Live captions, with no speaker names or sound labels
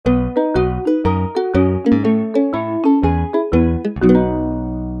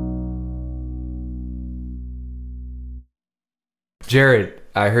Jared,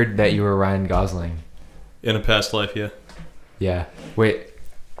 I heard that you were Ryan Gosling. In a past life, yeah. Yeah. Wait.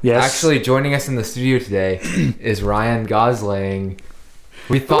 Yes. Actually, joining us in the studio today is Ryan Gosling.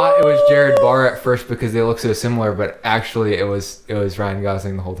 We thought it was Jared Barr at first because they look so similar, but actually it was Ryan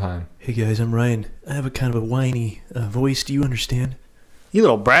Gosling the whole time. Hey guys, I'm Ryan. I have a kind of a whiny voice. Do you understand? You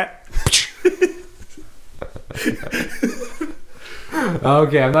little brat.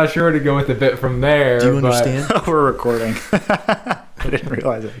 Okay, I'm not sure where to go with the bit from there. Do you understand? We're recording. I didn't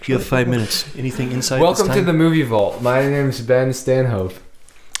realize it. You have 5 minutes. Anything inside Welcome this to time? the Movie Vault. My name's Ben Stanhope.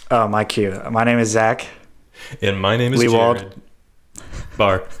 Oh, my cue. My name is Zach. And my name is Leewald. Jared.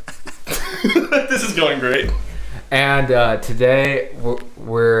 Barr. This is going great. And today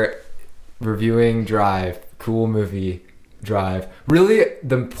we're reviewing Drive. Cool movie, Drive. Really,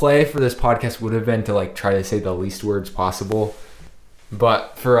 the play for this podcast would have been to like try to say the least words possible.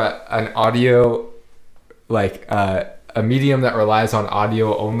 But for an audio, like a medium that relies on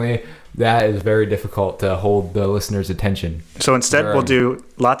audio only, that is very difficult to hold the listener's attention. So instead, we'll do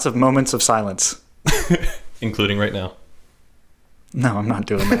lots of moments of silence. Including right now. No, I'm not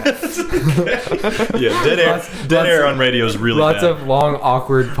doing that. Yeah, dead air on radio is really Lots bad. of long,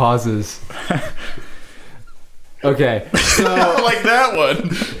 awkward pauses. Okay, so like that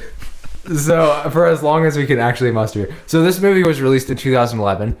one. So, for as long as we can actually muster. So, this movie was released in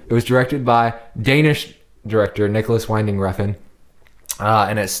 2011. It was directed by Danish director Nicholas Winding Refn.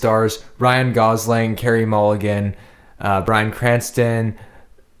 And it stars Ryan Gosling, Carey Mulligan, Bryan Cranston,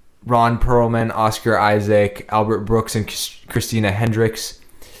 Ron Perlman, Oscar Isaac, Albert Brooks, and Christina Hendricks.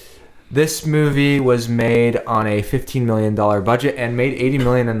 This movie was made on a $15 million budget and made $80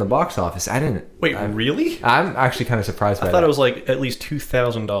 million in the box office. Wait, really? I'm actually kind of surprised by that. I thought it was like at least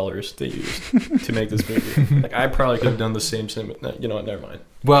 $2,000 they used to make this movie. Like I probably could have done the same thing, but you know what? Never mind.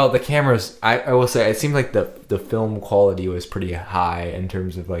 Well, the cameras, I will say, it seemed like the film quality was pretty high in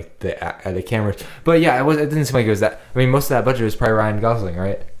terms of like the cameras. But yeah, it didn't seem like it was that. I mean, most of that budget was probably Ryan Gosling,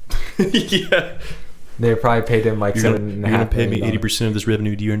 right? Yeah. They probably paid him like You're gonna pay me $7.5 million. 80% of this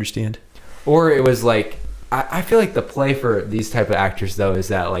revenue. Do you understand? Or it was like, I feel like the play for these type of actors though is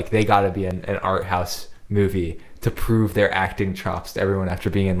that like they got to be an art house movie to prove their acting chops to everyone after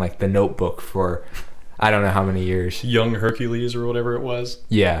being in like The Notebook for I don't know how many years. Young Hercules or whatever it was.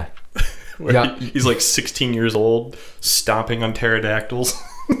 Yeah. Where Yeah. he's like 16 years old, stomping on pterodactyls.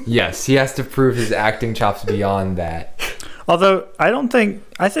 Yes, he has to prove his acting chops beyond that. Although, I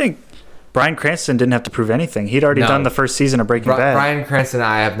think Bryan Cranston didn't have to prove anything. He'd already done the first season of Breaking Bad. Bryan Cranston,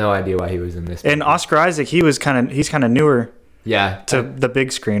 I have no idea why he was in this movie. And Oscar Isaac, he's kind of newer Yeah. to the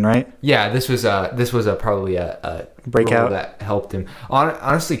big screen, right? Yeah, this was probably a Breakout role that helped him.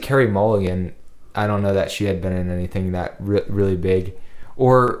 Honestly, Carey Mulligan, I don't know that she had been in anything that really big,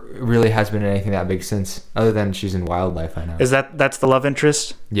 or really has been in anything that big since, other than she's in Wildlife. I know. That's the love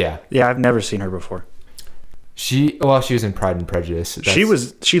interest? Yeah. Yeah, I've never seen her before. She was in Pride and Prejudice.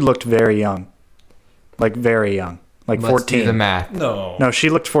 She looked very young, like very young, like Let's 14. do the math. No, she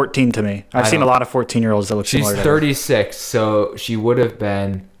looked 14 to me. I've seen a lot of 14-year-olds that look She's similar to her. 36, so she would have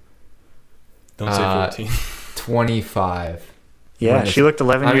been Don't say 14. 25. Yeah, she looked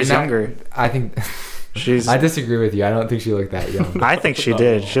 11 years younger. I think She's. I disagree with you. I don't think she looked that young. I think she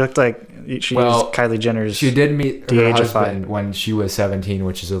did. She looked like she used Kylie Jenner's. She did meet her de-ageify. husband when she was 17,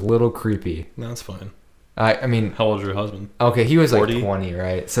 which is a little creepy. No, that's fine. I mean, How old is your husband? okay, he was 40? like 20,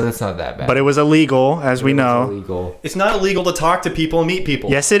 right? So that's not that bad. But it was illegal, as we It was know. illegal. It's not illegal to talk to people and meet people.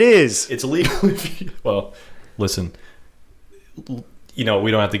 Yes, it is. It's illegal if you... Well, listen. You know,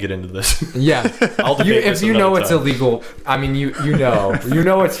 we don't have to get into this. Yeah. I'll debate If this you know another it's time. illegal, I mean, you know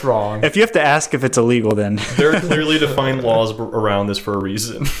it's wrong. If you have to ask if it's illegal, then There are clearly defined laws around this for a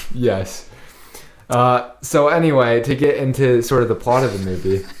reason. Yes. So anyway, to get into sort of the plot of the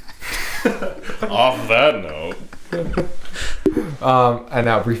movie. Off that note. And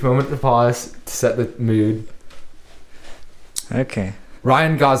now, brief moment to pause to set the mood. okay.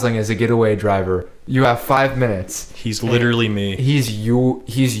 Ryan Gosling is a getaway driver. You have 5 minutes. He's literally me. He's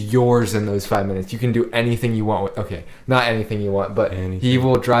yours in those 5 minutes. You can do anything you want. Okay, not anything you want, but Anything. he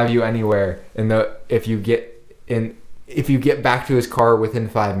will drive you anywhere. If you get back to his car within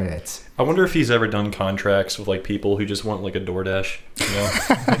 5 minutes. I wonder if he's ever done contracts with like people who just want like a DoorDash. You know?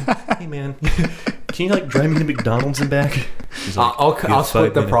 Like, hey man, can you like drive me to McDonald's and back? He's like, I'll "You have split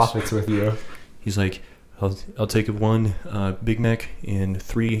 5 the minutes." profits with you. He's like, I'll take one Big Mac and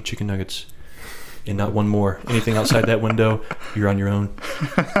 3 chicken nuggets, and not one more. Anything outside that window, you're on your own.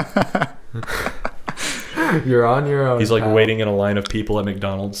 You're on your own. He's like pal. waiting in a line of people at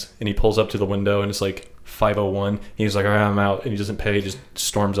McDonald's, and he pulls up to the window, and it's like 5:01. He's like, all right, I'm out, and he doesn't pay. He just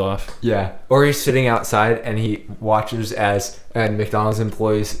storms off. Yeah. Or he's sitting outside and he watches as McDonald's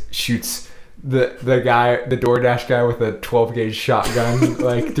employees shoots the DoorDash guy with a 12 gauge shotgun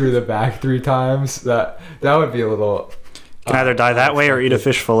like through the back 3 times. That would be a little. Can either die that way or eat a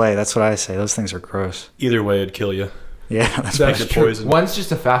fish fillet. That's what I say. Those things are gross. Either way, it'd kill you. Yeah, that's Like That's the true. poison. One's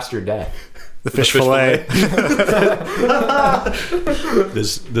just a faster death. the fish fillet.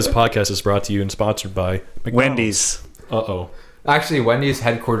 This podcast is brought to you and sponsored by McDonald's. Wendy's. Uh-oh. Actually, Wendy's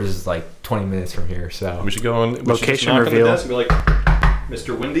headquarters is like 20 minutes from here, so. We should go on. Location knock reveal. On the desk and be like,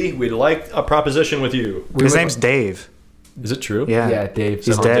 Mr. Wendy, we'd like a proposition with you. His name's Dave. Is it true? Yeah. Yeah, Dave.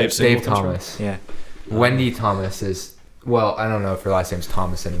 He's dead. Dave Thomas. Yeah. Wendy Thomas is, well, I don't know if her last name's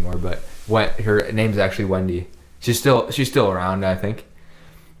Thomas anymore, but her name's actually Wendy. She's still around, I think.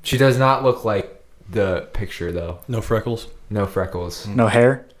 She does not look like the picture though. No freckles. No freckles. No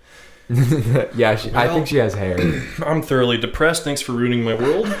hair. Yeah, I think she has hair. I'm thoroughly depressed. Thanks for ruining my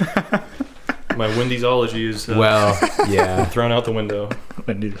world. My Wendy'sology is Yeah. thrown out the window.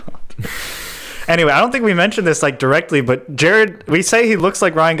 Wendy's. Anyway, I don't think we mentioned this like directly, but Jared, we say he looks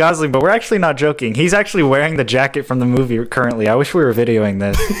like Ryan Gosling, but we're actually not joking. He's actually wearing the jacket from the movie currently. I wish we were videoing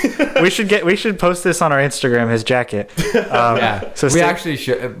this. we should post this on our Instagram, his jacket. Yeah. So we actually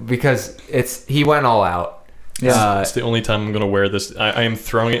should, because he went all out. Yeah. It's the only time I'm going to wear this. I am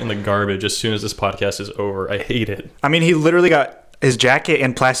throwing it in the garbage as soon as this podcast is over. I hate it. I mean, he literally got his jacket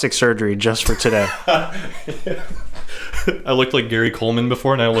and plastic surgery just for today. I looked like Gary Coleman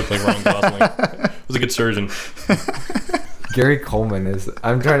before, and I looked like Ryan Gosling. I was a good surgeon. Gary Coleman is.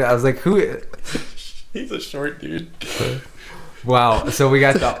 I was like, who? He's a short dude. Wow. So we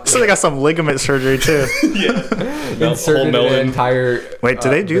got So they got some ligament surgery too. Yeah. inserted Whole an melon, entire. Wait, do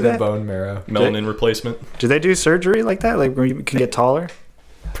they do with a that? bone marrow. melanin replacement. Do they do surgery like that? Like where you can get taller?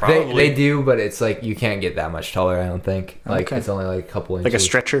 Probably. They do, but it's like you can't get that much taller. I don't think. Like Okay. it's only like a couple inches. Like a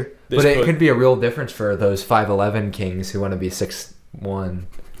stretcher? But it could be a real difference for those 5'11" kings who want to be 6'1".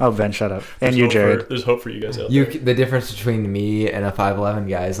 Oh, Ben, shut up. And you, Jared. There's hope for you guys out You there. the difference between me and a 5'11"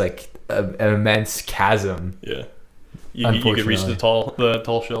 guy is like an immense chasm. Yeah. You could reach the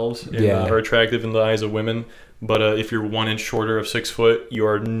tall shelves and Yeah. are attractive in the eyes of women. But if you're 1 inch shorter of 6 foot, you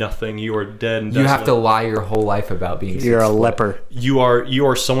are nothing. You are dead and You have to desolate. lie your whole life about being. You're 6 a foot. leper. You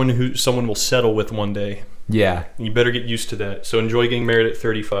are someone who someone will settle with one day. Yeah. You better get used to that. So enjoy getting married at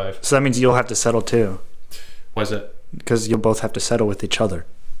 35. So that means you'll have to settle too. Why is that? Because you'll both have to settle with each other.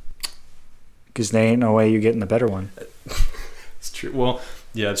 Because there ain't no way you getting the better one. It's true. Well,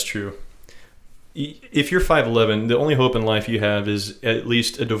 yeah, it's true. If you're 5'11", the only hope in life you have is at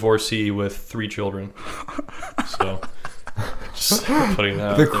least a divorcee with 3 children. So, just putting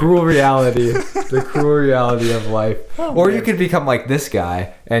that out The there. cruel reality. The cruel reality of life. Or you could become like this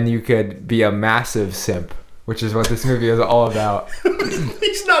guy and you could be a massive simp, which is what this movie is all about.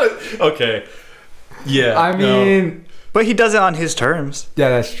 He's not a... Okay. Yeah. I mean, But he does it on his terms. yeah,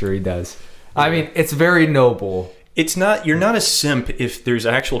 that's true. He does. I mean, it's very noble. It's not... You're not a simp if there's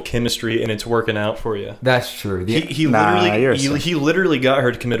actual chemistry and it's working out for you. That's true. He Nah, you're a literally simp. he literally got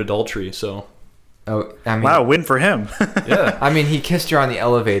her to commit adultery, so... Oh, I mean, Wow, win for him. Yeah. I mean, he kissed her on the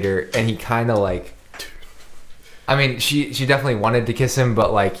elevator, and he kind of like. I mean, she definitely wanted to kiss him,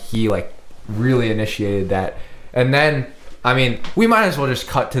 but like he like really initiated that, and then I mean, we might as well just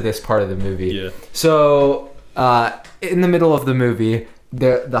cut to this part of the movie. Yeah. So, in the middle of the movie,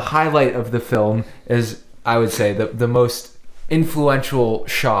 the highlight of the film is, I would say, the most influential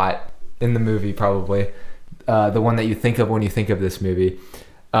shot in the movie, probably, the one that you think of when you think of this movie.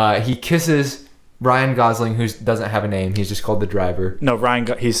 He kisses Ryan Gosling, who doesn't have a name. He's just called the driver. No,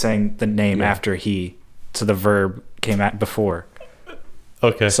 he's saying the name Yeah. after he. So the verb came at before.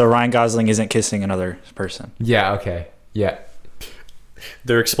 Okay. So Ryan Gosling isn't kissing another person. Yeah, okay. Yeah.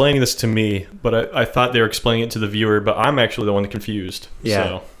 They're explaining this to me, but I thought they were explaining it to the viewer, but I'm actually the one confused. Yeah.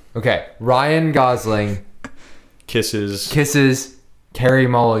 So, Okay. Ryan Gosling kisses Carey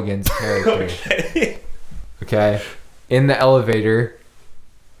Mulligan's character. Okay. In the elevator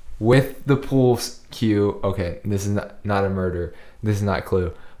with the pool cue. Okay, this is not a murder. This is not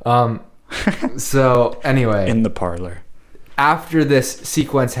Clue. So anyway, In the parlor. after this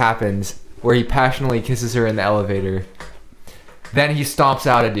sequence happens where he passionately kisses her in the elevator, then he stomps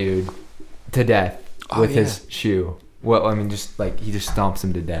out a dude to death with his shoe. Well, I mean, just like he just stomps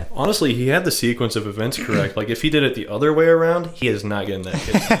him to death. honestly, he had the sequence of events correct. Like, if he did it the other way around, he is not getting that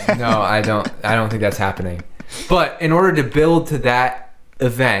kiss. No, I don't think that's happening. But in order to build to that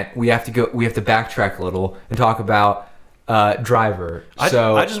event, we have to backtrack a little and talk about Driver. I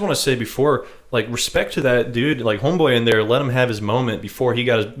just want to say before, like, respect to that dude, like homeboy in there. Let him have his moment before he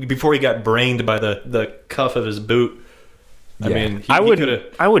got brained by the cuff of his boot. I Yeah. mean, I he coulda-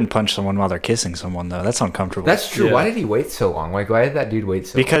 wouldn't punch someone while they're kissing someone though. That's uncomfortable. That's true. Yeah. Why did he wait so long? Like, why did that dude wait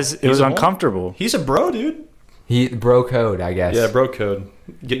so long? because it was a hom- uncomfortable. He's a bro, dude. He bro code, I guess. Yeah, bro code.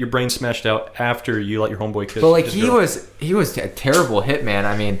 Get your brain smashed out after you let your homeboy kiss. But like his he girl. was a terrible hitman.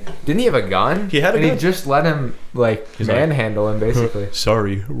 I mean, didn't he have a gun? He had a and gun. he just let him like He's like, manhandle him basically.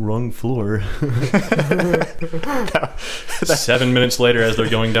 Sorry, wrong floor. 7 minutes later, as they're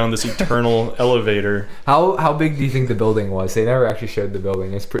going down this eternal elevator, How big do you think the building was? They never actually showed the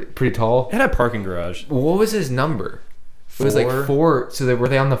building. It's pretty tall. it had a parking garage. What was his number? It was like 4. So were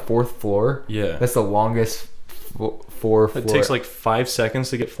they on the 4th floor? Yeah. That's the longest floor. It takes like 5 seconds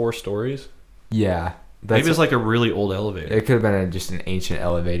to get 4 stories. yeah. Maybe it's like a really old elevator. It could have been just an ancient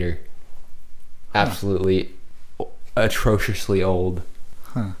elevator. Absolutely atrociously old.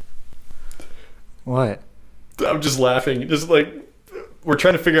 What? I'm just laughing. Just like we're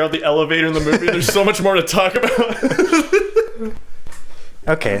trying to figure out the elevator in the movie. There's so much more to talk about.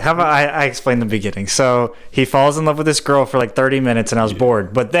 Okay, how about I explain the beginning. So he falls in love with this girl for like 30 minutes and I was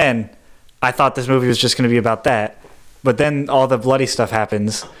bored. But then I thought this movie was just going to be about that. But then all the bloody stuff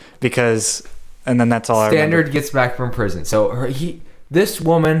happens and then that's all I remember. Standard gets back from prison. So this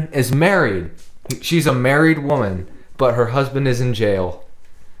woman is married. She's a married woman, but her husband is in jail.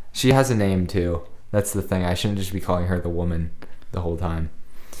 She has a name too. That's the thing. I shouldn't just be calling her the woman the whole time.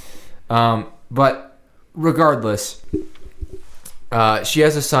 But regardless, she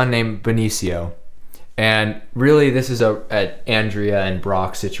has a son named Benicio. And really this is a Andrea and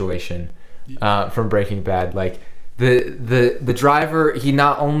Brock situation from Breaking Bad. Like the driver, he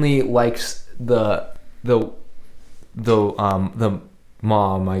not only likes the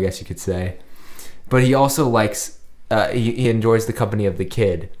mom, I guess you could say, but he also likes he enjoys the company of the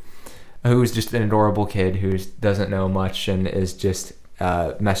kid, who's just an adorable kid who doesn't know much and is just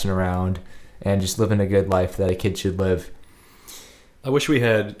messing around and just living a good life that a kid should live. I wish we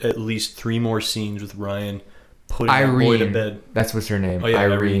had at least 3 more scenes with Ryan putting that boy to bed. That's what's her name. Oh, yeah,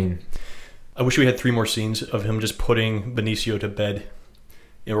 Irene. I wish we had 3 more scenes of him just putting Benicio to bed.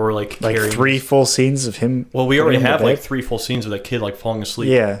 Or like carrying. 3 full scenes of him. Well, we already putting him to have like bed? 3 full scenes of that kid like falling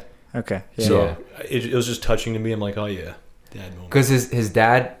asleep. Yeah. Okay. Yeah. So Yeah. it was just touching to me. I'm like, oh yeah, dad moment. Because his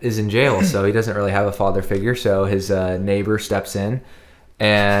dad is in jail, so he doesn't really have a father figure. So his neighbor steps in,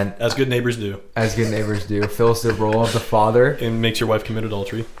 and As good neighbors do, as good neighbors do, fills the role of the father. and makes your wife commit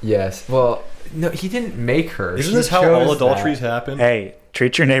adultery. Yes. Well, no, he didn't make her. Isn't She this how chose all adulteries that. happen? Hey,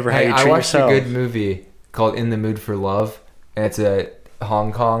 treat your neighbor how Hey, you I treat watched yourself. a good movie called In the Mood for Love, and it's a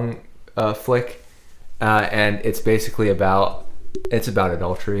Hong Kong flick, and it's basically about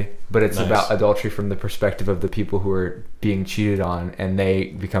adultery, but it's Nice. about adultery from the perspective of the people who are being cheated on, and they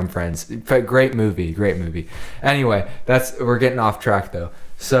become friends. Great movie. Anyway, we're getting off track though.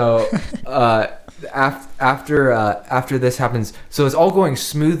 So after this happens, so it's all going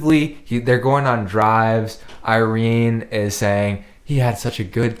smoothly. They're going on drives. Irene is saying he had such a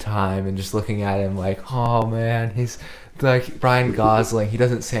good time, and just looking at him like, oh man, he's like Ryan Gosling. He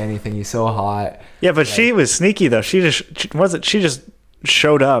doesn't say anything. He's so hot. Yeah, but she was sneaky though. She just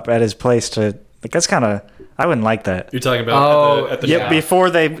showed up at his place to like. That's kind of. I wouldn't like that. You're talking about at the Yeah, Yeah. before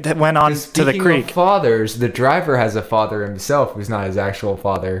they went on to the Speaking creek. of fathers, the driver has a father himself who's not his actual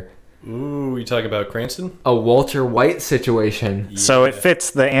father. Ooh, you talking about Cranston? A Walter White situation. So it fits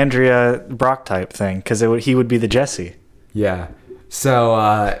the Andrea Brock type thing because he would be the Jesse. Yeah. So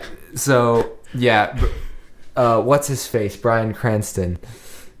yeah. What's his face? Bryan Cranston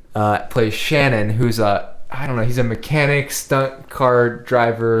plays Shannon, who's I don't know. He's a mechanic, stunt car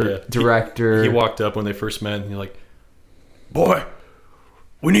driver, director. He walked up when they first met, and he's like, "Boy,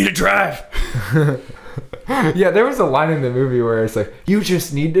 we need to drive." Yeah, there was a line in the movie where it's like, "You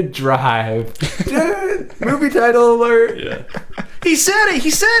just need to drive." Movie title alert. Yeah, he said it. He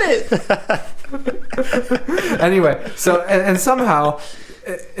said it. Anyway, so and somehow,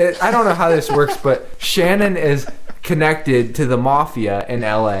 I don't know how this works, but Shannon is connected to the mafia in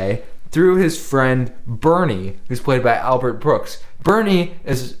L.A. through his friend Bernie, who's played by Albert Brooks. Bernie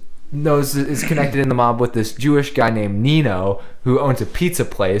is connected in the mob with this Jewish guy named Nino, who owns a pizza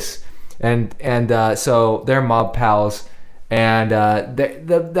place, and so they're mob pals. And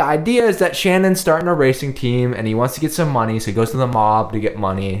the idea is that Shannon's starting a racing team, and he wants to get some money, so he goes to the mob to get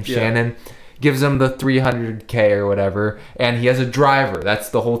money. Yeah. Shannon gives him the $300K or whatever, and he has a driver. That's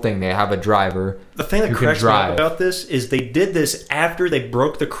the whole thing. They have a driver. The thing that who can cracks me up drive. about this is they did this after they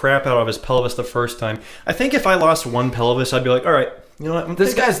broke the crap out of his pelvis the first time. I think if I lost one pelvis, I'd be like, all right, You know what?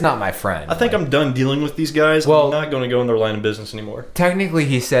 This guy's not my friend. I think I'm done dealing with these guys. Well, I'm not going to go in their line of business anymore. Technically,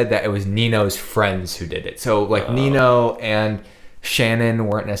 he said that it was Nino's friends who did it. So, like, Nino and Shannon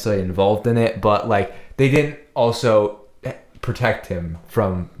weren't necessarily involved in it, but, like, they didn't also protect him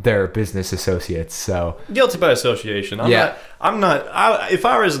from their business associates. So guilty by association. I'm not. If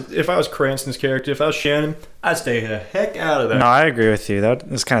I was Cranston's character, if I was Shannon, I'd stay the heck out of that. No, I agree with you. That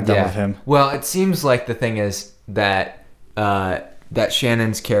is kind of dumb of him. Well, it seems like the thing is that that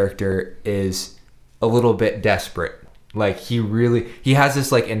Shannon's character is a little bit desperate. Like he has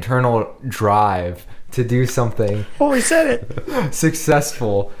this like internal drive to do something. Oh, he said it.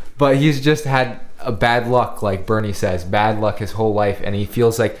 Successful, but he's just had a bad luck, like Bernie says, bad luck his whole life, and he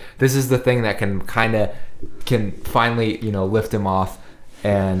feels like this is the thing that can finally, you know, lift him off,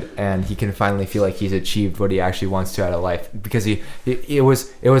 and he can finally feel like he's achieved what he actually wants to out of life, because it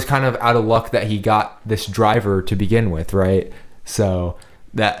was kind of out of luck that he got this driver to begin with, right? So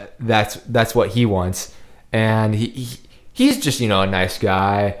that's what he wants, and he's just, you know, a nice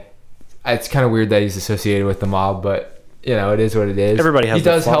guy. It's kind of weird that he's associated with the mob, but you know, it is what it is. Everybody has.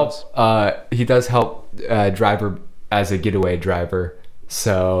 He does help driver as a getaway driver,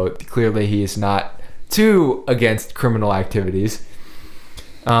 so clearly he's not too against criminal activities.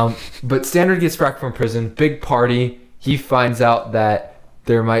 But Standard gets back from prison, big party. He finds out that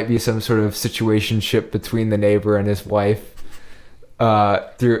there might be some sort of situationship between the neighbor and his wife.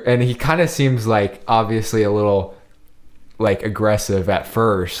 And he kind of seems like obviously a little like aggressive at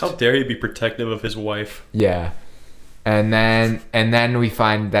first. How dare he be protective of his wife? Yeah. And then we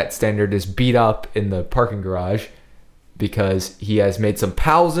find that Standard is beat up in the parking garage because he has made some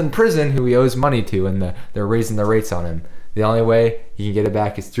pals in prison who he owes money to, and they're raising the rates on him. The only way he can get it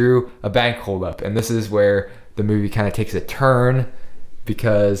back is through a bank holdup, and this is where the movie kind of takes a turn,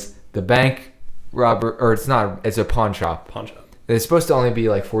 because the bank robber, or it's a pawn shop. Pawn shop. It's supposed to only be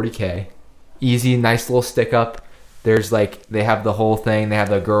like $40K. Easy, nice little stick up. There's like, they have the whole thing. They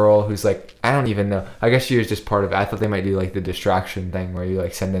have the girl who's like, I don't even know. I guess she was just part of it. I thought they might do like the distraction thing where you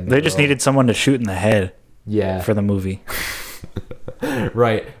like send in the They just girl. needed someone to shoot in the head. Yeah. For the movie.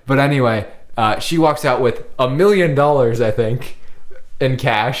 Right. But anyway, she walks out with $1 million, I think, in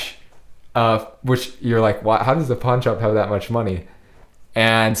cash. Which you're like, why, how does the pawn shop have that much money?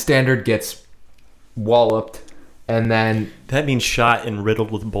 And Standard gets walloped, and then that means shot and riddled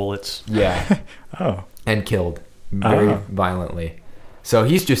with bullets. Yeah. Oh. And killed very violently. So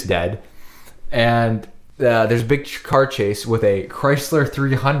he's just dead. And there's a big car chase with a Chrysler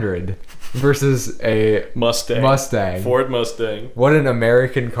 300 versus a Mustang. Ford Mustang. What an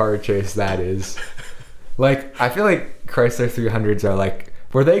American car chase that is. Like, I feel like Chrysler 300s are like,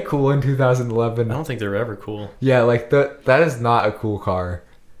 were they cool in 2011? I don't think they were ever cool. Yeah, like that is not a cool car.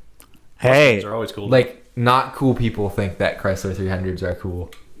 Hey. Mustangs are always cool. Like, not cool people think that Chrysler 300s are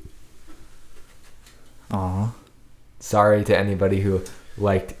cool. Aw. Sorry to anybody who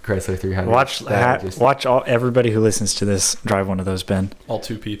liked Chrysler 300. Watch everybody who listens to this drive one of those, Ben. All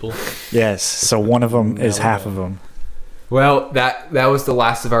two people. Yes, so one of them is half of them. Well, that was the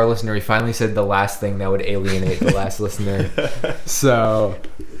last of our listener. We finally said the last thing that would alienate the last listener. So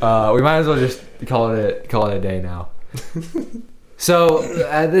we might as well just call it a day now. So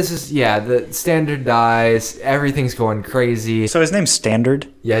this is, the Standard dies. Everything's going crazy. So his name's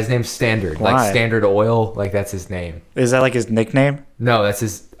Standard? Yeah, his name's Standard. Why? Like Standard Oil, like that's his name. Is that like his nickname? No, that's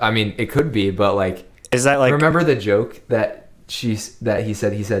his. I mean, it could be, but like. Is that like? Remember the joke that he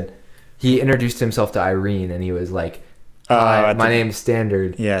said he introduced himself to Irene and he was like, "Hi, my name's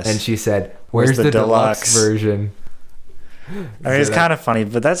Standard." Yes. And she said, "Where's the deluxe version?" I mean, it's kind of funny,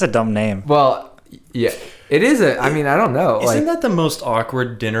 but that's a dumb name. Well, yeah, it is I mean, I don't know. Isn't that the most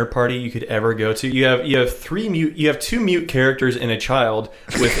awkward dinner party you could ever go to? You have two mute characters and a child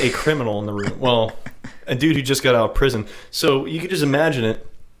with a criminal in the room. Well, a dude who just got out of prison. So you could just imagine it.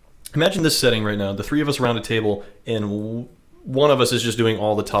 Imagine this setting right now. The three of us around a table, and one of us is just doing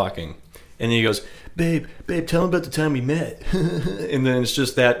all the talking. And then he goes, babe, tell him about the time we met. And then it's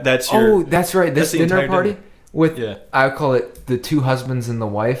just that's your... Oh, that's right. This dinner party with, I would call it the two husbands and the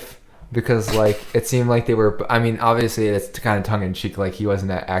wife. Because, like, it seemed like they were... I mean, obviously, it's kind of tongue-in-cheek. Like, he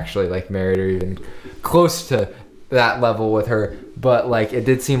wasn't actually, like, married or even close to that level with her. But, like, it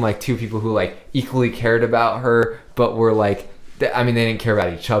did seem like two people who, like, equally cared about her, but were, like... I mean, they didn't care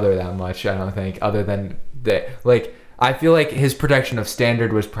about each other that much, I don't think, other than that. Like, I feel like his protection of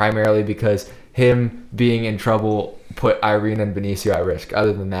Standard was primarily because him being in trouble put Irene and Benicio at risk.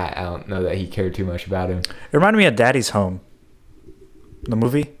 Other than that, I don't know that he cared too much about him. It reminded me of Daddy's Home. The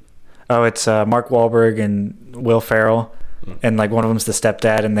movie? Oh, it's Mark Wahlberg and Will Ferrell, and like one of them's the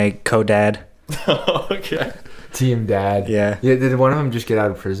stepdad, and they co-dad. Okay. Team Dad. Yeah. Did one of them just get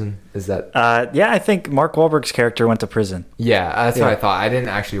out of prison? Is that? Yeah, I think Mark Wahlberg's character went to prison. Yeah, that's what Yeah. I thought. I didn't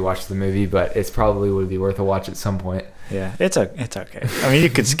actually watch the movie, but it's probably would be worth a watch at some point. Yeah, it's okay. I mean, you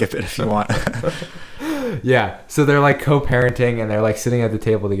could skip it if you want. Yeah, so they're like co-parenting and they're like sitting at the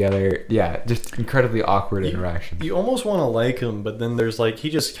table together. Yeah, just incredibly awkward interaction. You almost want to like him, but then there's like he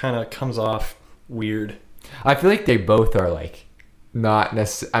just kind of comes off weird. I feel like they both are like not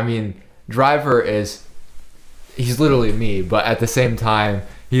necessarily. I mean, Driver he's literally me, but at the same time,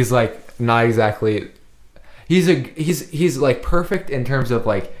 he's like not exactly. He's like perfect in terms of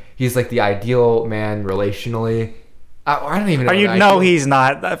like he's like the ideal man relationally. I don't even know. Are you? No, he's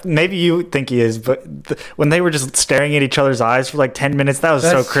not. Maybe you think he is, but when they were just staring at each other's eyes for like 10 minutes, that was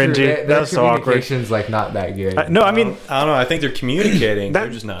so cringy. That was so awkward. Communication's like not that good. No, I mean, I don't know. I think they're communicating. They're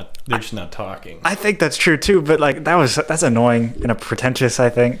just not talking. I think that's true too. But like that's annoying and pretentious.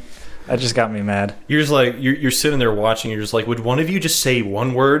 I think that just got me mad. You're just like you're sitting there watching. You're just like, would one of you just say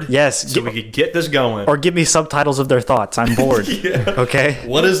one word? Yes, so we could get this going. Or give me subtitles of their thoughts. I'm bored. Yeah. Okay.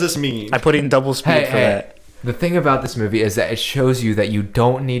 What does this mean? I put in double speed for that. The thing about this movie is that it shows you that you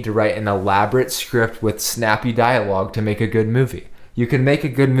don't need to write an elaborate script with snappy dialogue to make a good movie. You can make a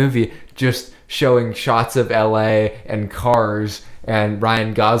good movie just showing shots of LA and cars and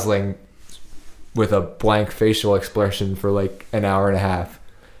Ryan Gosling with a blank facial expression for like an hour and a half.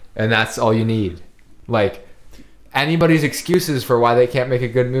 And that's all you need. Like, anybody's excuses for why they can't make a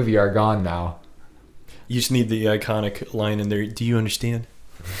good movie are gone now. You just need the iconic line in there. Do you understand?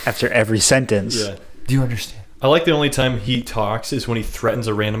 After every sentence. Yeah. Do you understand? I like the only time he talks is when he threatens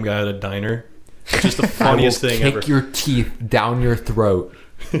a random guy at a diner. It's just the funniest thing ever. Kick your teeth down your throat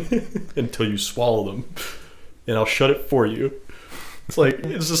until you swallow them, and I'll shut it for you.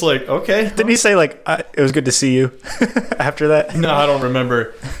 It's just like okay. Didn't he say like it was good to see you after that? No, I don't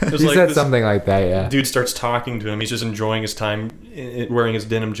remember. It was he like said something like that. Yeah. Dude starts talking to him. He's just enjoying his time, wearing his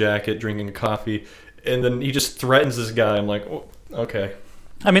denim jacket, drinking a coffee, and then he just threatens this guy. I'm like, oh, okay.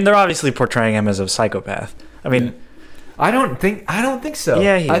 I mean, they're obviously portraying him as a psychopath. I mean, I don't think so.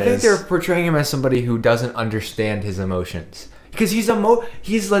 Yeah, I think they're portraying him as somebody who doesn't understand his emotions because he's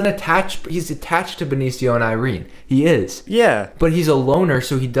attached to Benicio and Irene. He is. Yeah. But he's a loner,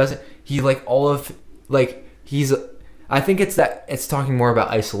 so he doesn't. He like all of like he's. I think it's talking more about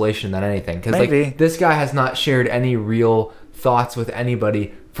isolation than anything because like this guy has not shared any real thoughts with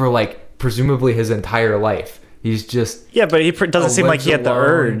anybody for like presumably his entire life. He's just but he doesn't seem like he had the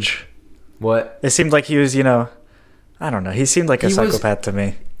urge. What? It seemed like he was, I don't know. He seemed like a psychopath to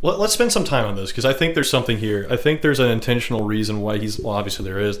me. Let's spend some time on this because I think there's something here. I think there's an intentional reason why obviously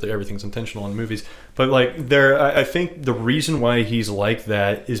there is. Everything's intentional in movies, but like I think the reason why he's like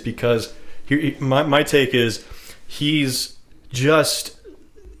that is because my take is he's just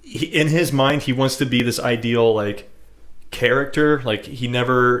in his mind he wants to be this ideal like character. Like he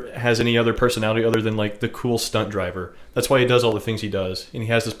never has any other personality other than like the cool stunt driver. That's why he does all the things he does, and he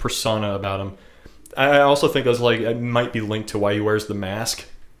has this persona about him. I also think that's like it might be linked to why he wears the mask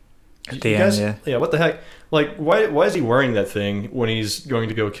at the end. Yeah, what the heck? Like why is he wearing that thing when he's going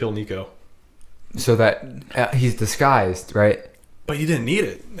to go kill Nico? So that he's disguised, right? But he didn't need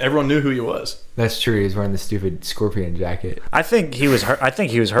it. Everyone knew who he was. That's true. He's wearing the stupid scorpion jacket. I think he was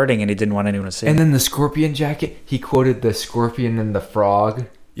hurting and he didn't want anyone to see. And then the scorpion jacket, he quoted the scorpion and the frog.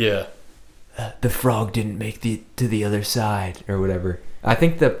 Yeah. The frog didn't make it to the other side or whatever. I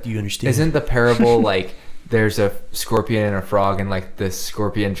think Do you understand? Isn't the parable like there's a scorpion and a frog and like the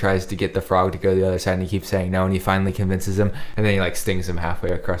scorpion tries to get the frog to go to the other side and he keeps saying no and he finally convinces him and then he like stings him halfway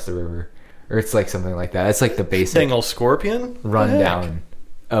across the river. Or it's like something like that. It's like the basic Dangle scorpion rundown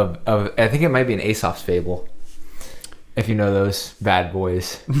of I think it might be an Aesop's fable. If you know those bad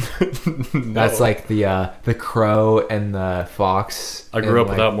boys. No. That's like the crow and the fox. I grew up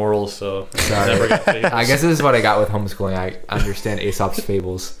without morals, so sorry. never got fables. I guess this is what I got with homeschooling. I understand Aesop's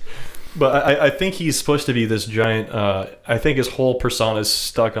fables. But I think he's supposed to be this giant. I think his whole persona is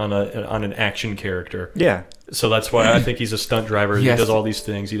stuck on an action character. Yeah. So that's why I think he's a stunt driver. He does all these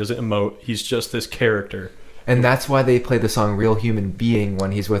things. He doesn't emote. He's just this character. And that's why they play the song "Real Human Being"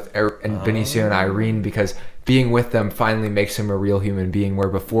 when he's with Benicio and Irene, because being with them finally makes him a real human being, where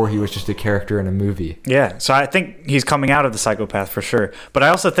before he was just a character in a movie. Yeah, so I think he's coming out of the psychopath for sure. But I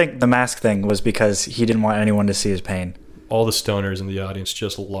also think the mask thing was because he didn't want anyone to see his pain. All the stoners in the audience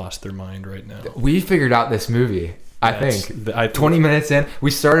just lost their mind right now. We figured out this movie, I think. 20 minutes in, we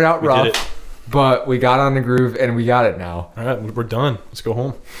started out rough, but we got on the groove and we got it now. All right, we're done. Let's go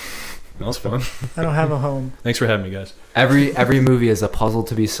home. That was fun. I don't have a home. Thanks for having me, guys. Every movie is a puzzle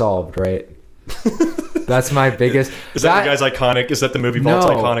to be solved, right? That's my biggest. Is that the guy's iconic? Is that the movie vault's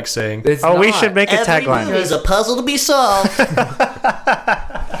iconic saying? It's Oh, we not. should make a Every tagline. movie is a puzzle to be solved.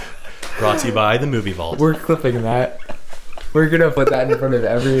 Brought to you by the movie vault. We're clipping that. We're gonna put that in front of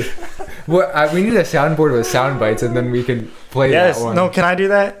every. We need a soundboard with sound bites, and then we can play Yes. that one. No, can I do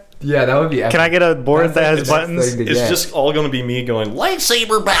that? Yeah, that would be. Epic. Can I get a board That's that like has the best buttons? thing to It's get. just all going to be me going,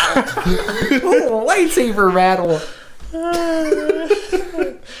 Lightsaber battle. Ooh, lightsaber battle.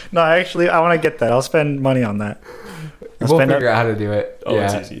 No, actually, I want to get that. I'll spend money on that. We'll figure out how to do it. oh,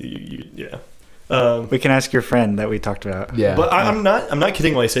 yeah. it's easy. Yeah. We can ask your friend that we talked about. Yeah. But I'm not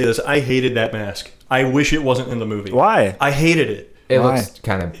kidding when I say this. I hated that mask. I wish it wasn't in the movie. Why? I hated it. It Why? looks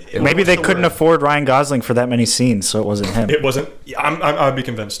kind of. Maybe they so couldn't weird. afford Ryan Gosling for that many scenes, so it wasn't him. It wasn't. I'd be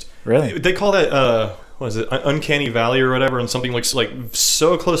convinced. Really? They call that what is it? Uncanny Valley or whatever, and something like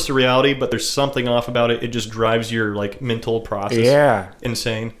so close to reality, but there's something off about it. It just drives your like mental process Yeah.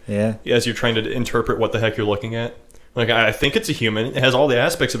 insane Yeah. as you're trying to interpret what the heck you're looking at. Like I think it's a human. It has all the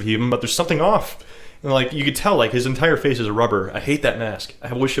aspects of a human, but there's something off. And like you could tell, like his entire face is rubber. I hate that mask.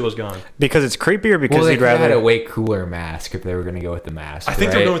 I wish it was gone. Because it's creepy or because Well, they you'd could have had rather... a way cooler mask if they were going to go with the mask. I think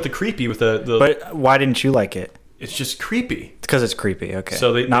right? they're going with the creepy with the. But why didn't you like it? It's just creepy. It's because it's creepy, okay.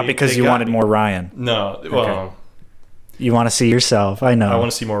 So Not because you got wanted me. more Ryan. No, well, You want to see yourself. I know. I want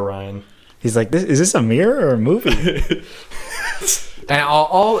to see more Ryan. He's like, is this a mirror or a movie? And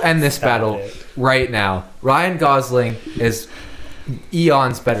I'll end this battle right now. Ryan Gosling is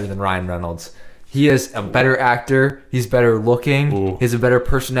eons better than Ryan Reynolds. He is a better actor. He's better looking. Ooh. He has a better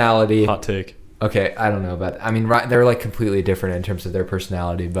personality. Hot take. Okay, I don't know, but I mean, they're like completely different in terms of their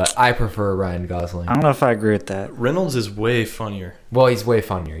personality. But I prefer Ryan Gosling. I don't know if I agree with that. Reynolds is way funnier. Well, he's way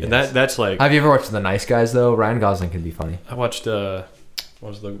funnier. Yes. And that's like Have you ever watched The Nice Guys though? Ryan Gosling can be funny. I watched what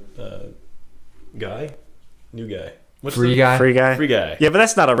was the guy? New guy. What's Free the Guy. Free Guy? Free guy. Yeah, but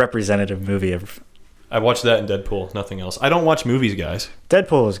that's not a representative movie of... I watched that in Deadpool, nothing else. I don't watch movies, guys.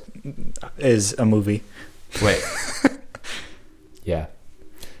 Deadpool is a movie. Wait. Yeah,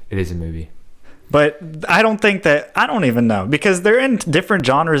 it is a movie. But I don't think that... I don't even know. Because they're in different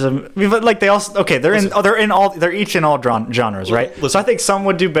genres of... Like, they also... Okay, they're each in all genres, right? Listen. So I think some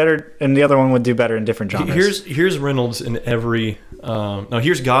would do better, and the other one would do better in different genres. Here's Reynolds in every no,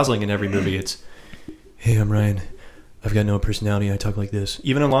 here's Gosling in every movie. It's, hey, I'm Ryan. I've got no personality. I talk like this.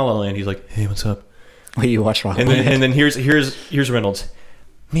 Even in La La Land, he's like, hey, what's up? Wait, you watch Rock And then here's Reynolds.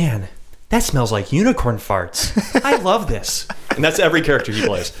 Man, that smells like unicorn farts. I love this. And that's every character he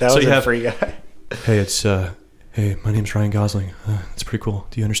plays. That so was you a have, Free Guy. hey, it's hey, my name's Ryan Gosling. It's pretty cool.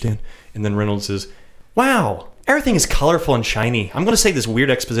 Do you understand? And then Reynolds is, wow, everything is colorful and shiny. I'm going to say this weird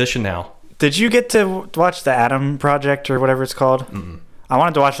exposition now. Did you get to watch the Adam Project or whatever it's called? Mm-mm. I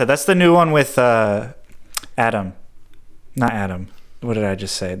wanted to watch that. That's the new one with Adam. Not Adam. What did I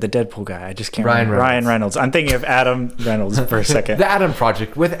just say? The Deadpool guy. I just can't remember. Ryan Reynolds. I'm thinking of Adam Reynolds for a second. The Adam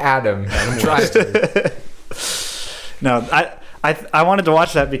Project with Adam. Driver. No, I wanted to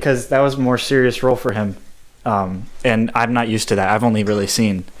watch that because that was a more serious role for him. And I'm not used to that. I've only really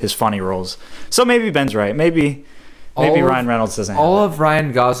seen his funny roles. So maybe Ben's right. Maybe Ryan Reynolds doesn't have all it. of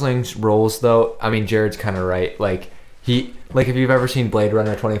Ryan Gosling's roles, though. I mean, Jared's kind of right. Like if you've ever seen Blade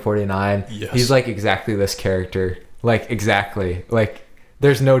Runner 2049, Yes. he's like exactly this character. Like exactly. Like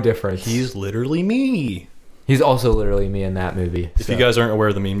there's no difference. He's literally me. He's also literally me in that movie. If you guys aren't aware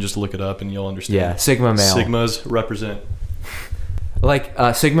of the meme, just look it up and you'll understand. Yeah, Sigma male. Sigmas represent. Like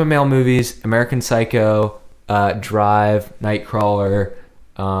Sigma male movies, American Psycho, Drive, Nightcrawler.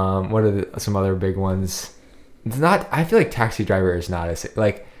 What are some other big ones? It's not. I feel like Taxi Driver is not as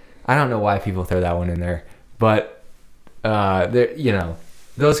like. I don't know why people throw that one in there, but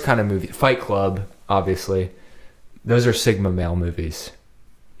those kind of movies. Fight Club, obviously. Those are Sigma male movies.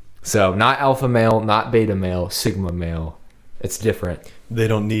 So not alpha male, not beta male, Sigma male. It's different. They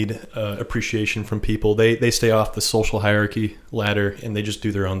don't need appreciation from people. They stay off the social hierarchy ladder and they just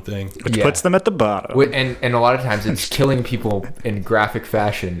do their own thing. Which puts them at the bottom. And a lot of times it's killing people in graphic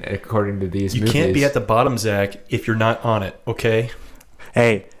fashion, according to these You movies. can't be at the bottom, Zach, if you're not on it, okay?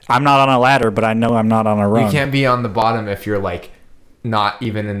 Hey, I'm not on a ladder, but I know I'm not on a rung. You can't be on the bottom if you're like not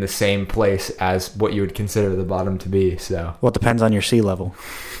even in the same place as what you would consider the bottom to be. So Well, it depends on your sea level.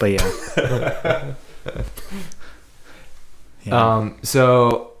 But yeah.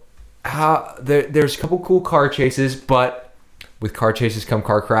 So how there's a couple cool car chases, but with car chases come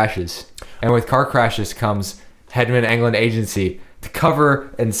car crashes, and with car crashes comes Hedman England Agency to cover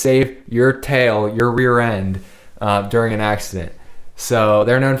and save your tail, your rear end during an accident. So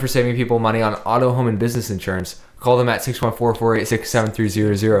they're known for saving people money on auto, home, and business insurance. Call them at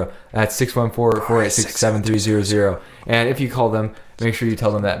 614-486-7300. That's 614-486-7300. And if you call them, make sure you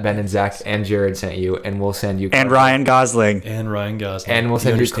tell them that Ben and Zach and Jared sent you, and we'll send you And Ryan Gosling. And Ryan Gosling. and we'll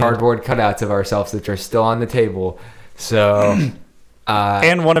send you cardboard cutouts of ourselves that are still on the table. So,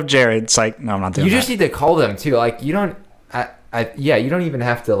 And one of Jared's. Like, no, I'm not doing you that. just need to call them too. Like you don't, you don't even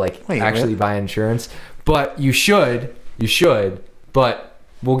have to like Wait, actually really? buy insurance, but you should. But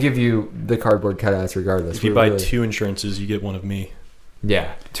we'll give you the cardboard cutouts regardless. If you We're buy really- 2 insurances, you get one of me.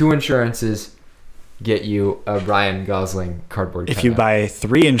 yeah, 2 insurances get you a Ryan Gosling cardboard. If you cutout. buy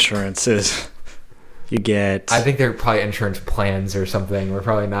 3 insurances, you get... I think they're probably insurance plans or something. We're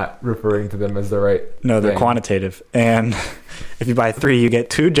probably not referring to them as the right. No, they're thing. quantitative. And if you buy 3, you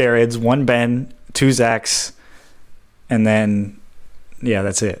get 2 Jareds, 1 Ben, 2 Zachs, and then, yeah,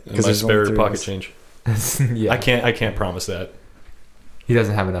 that's it. And my there's only spare 3 of pocket us. change. Yeah, I can't promise that. he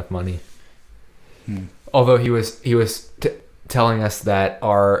doesn't have enough money. Hmm. Although he was telling us that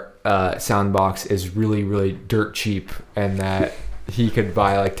our sound box is really really dirt cheap and that he could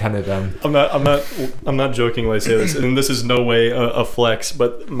buy like 10 of them. I'm not joking when I say this, and this is no way a flex.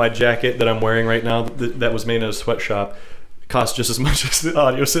 But my jacket that I'm wearing right now, that was made in a sweatshop, costs just as much as the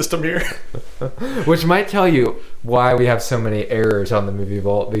audio system here. Which might tell you why we have so many errors on the Movie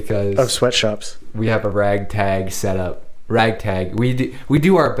Vault, because Of sweatshops. we have a ragtag setup. Ragtag. We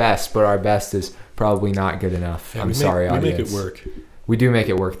do our best, but our best is probably not good enough. I'm sorry, we audience. make it work. We do make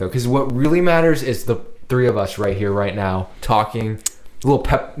it work though, because what really matters is the 3 of us right here, right now, talking. A little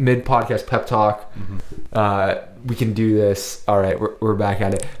mid-podcast pep talk. We can do this. All right, we're back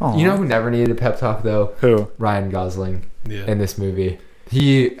at it. Aw. You know who never needed a pep talk though? Who? Ryan Gosling. Yeah. In this movie,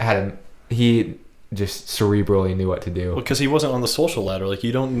 he just cerebrally knew what to do. Well, because he wasn't on the social ladder. Like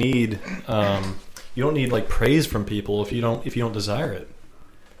you don't need like praise from people if you don't desire it.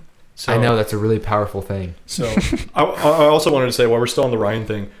 So, I know that's a really powerful thing. So I also wanted to say, while we're still on the Ryan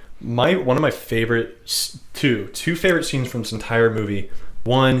thing, one of my favorite two favorite scenes from this entire movie.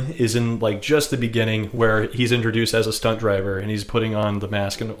 One is in like just the beginning where he's introduced as a stunt driver and he's putting on the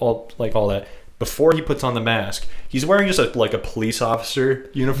mask and all that. Before he puts on the mask, he's wearing just a police officer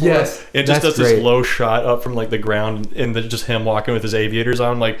uniform. Yes, It just that's does this great. low shot up from like the ground and then just him walking with his aviators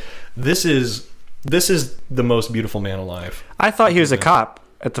on. Like this is the most beautiful man alive. I thought he was a cop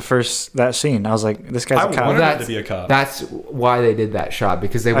at that scene. I was like, this guy's I a cop. wanted That's- him to be a cop. That's why they did that shot,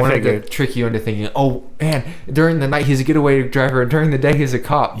 because they I wanted to figured. trick you into thinking, oh man, during the night he's a getaway driver, and during the day he's a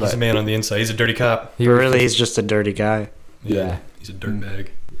cop. He's But a man on the inside. He's a dirty cop. But really, he's just a dirty guy. Yeah. He's a dirtbag.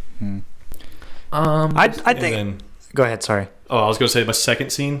 I And think... then, Go ahead, sorry. I was going to say my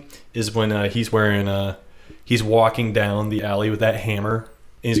second scene is when he's walking down the alley with that hammer,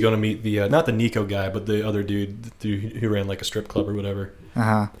 and he's going to meet the not the Nico guy, but the other dude who ran like a strip club or whatever.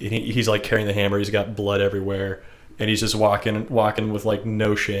 Uh-huh. And he's like carrying the hammer. He's got blood everywhere, and he's just walking with like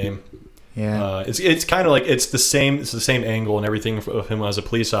no shame. Yeah. It's kind of like it's the same angle and everything of him as a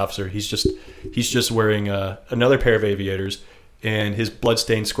police officer. He's just wearing another pair of aviators and his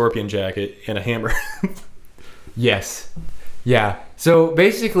bloodstained scorpion jacket and a hammer. Yes. Yeah. So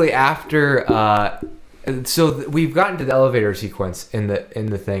basically, after we've gotten to the elevator sequence in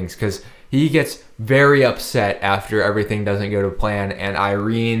the things, because he gets very upset after everything doesn't go to plan, and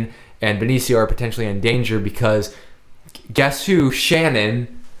Irene and Benicio are potentially in danger because guess who?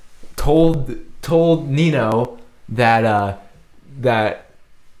 Shannon told Nino that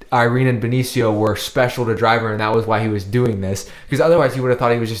Irene and Benicio were special to Driver, and that was why he was doing this. Because otherwise, he would have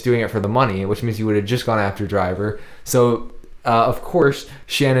thought he was just doing it for the money, which means he would have just gone after Driver. So, of course,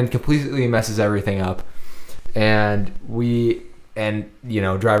 Shannon completely messes everything up, and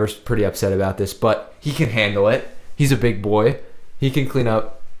Driver's pretty upset about this, but he can handle it. He's a big boy. He can clean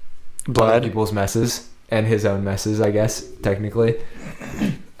up other Blood. people's messes and his own messes, I guess, technically.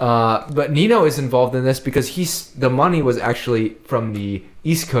 But Nino is involved in this because the money was actually from the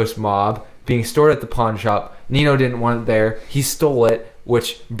East Coast mob being stored at the pawn shop. Nino didn't want it there. He stole it,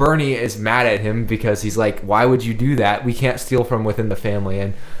 which Bernie is mad at him because he's like, why would you do that? We can't steal from within the family.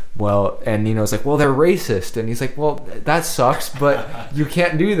 And Nino's like, well, they're racist. And he's like, well, that sucks, but you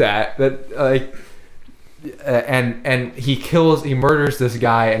can't do that. And he murders this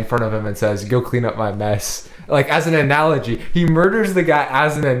guy in front of him and says, go clean up my mess. Like, as an analogy. He murders the guy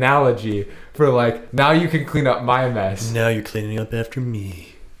as an analogy for like, now you can clean up my mess. Now you're cleaning up after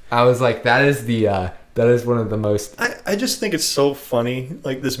me. I was like, that is one of the most... I just think it's so funny,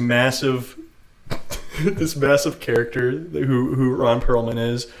 like this massive character who Ron Perlman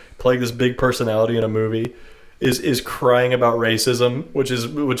is, playing this big personality in a movie, is crying about racism, which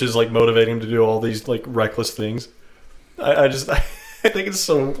is like motivating him to do all these like reckless things. I think it's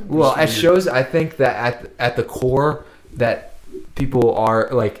so Well, it weird. shows, I think, that at the core, that people are,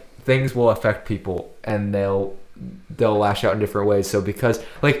 like, things will affect people, and they'll lash out in different ways. So because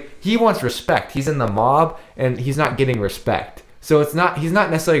like he wants respect, he's in the mob and he's not getting respect. So he's not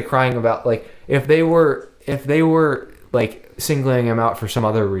necessarily crying about like if they were like singling him out for some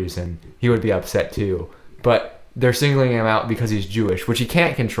other reason, he would be upset too. But they're singling him out because he's Jewish, which he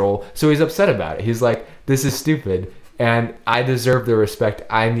can't control. So he's upset about it. He's like, this is stupid, and I deserve the respect.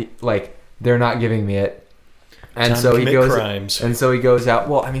 They're not giving me it. And so he goes crimes. And so he goes out.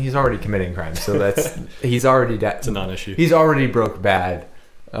 Well, I mean, he's already committing crimes, so he's already It's a non-issue. He's already broke bad.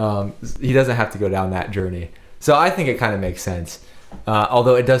 He doesn't have to go down that journey. So I think it kind of makes sense,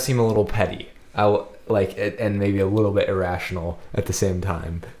 although it does seem a little petty. And maybe a little bit irrational at the same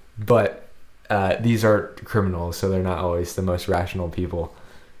time. But these are criminals, so they're not always the most rational people.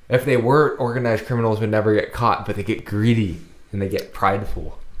 If they were, organized criminals would never get caught, but they get greedy and they get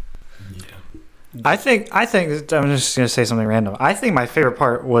prideful. Yeah. I think I'm just gonna say something random. I think my favorite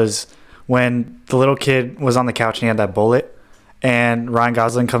part was when the little kid was on the couch and he had that bullet, and Ryan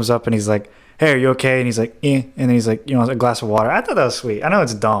Gosling comes up and he's like, "Hey, are you okay?" And he's like, "Eh," and then he's like, a glass of water. I thought that was sweet. I know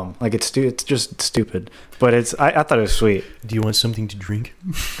it's dumb, like it's just stupid, but I thought it was sweet. Do you want something to drink?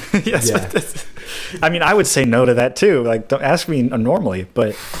 Yes, Yeah. I mean, I would say no to that too. Like, don't ask me normally,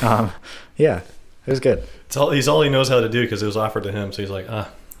 but yeah, it was good. He's all he knows how to do because it was offered to him. So he's like,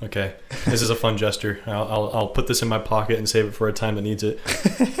 okay, this is a fun gesture. I'll put this in my pocket and save it for a time that needs it.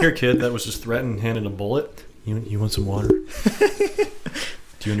 Here, kid, that was just threatened, handed a bullet. You want some water?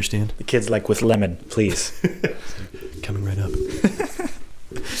 Do you understand? The kid's like, with lemon, please. Coming right up.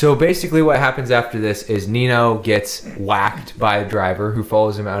 So basically what happens after this is Nino gets whacked by a driver who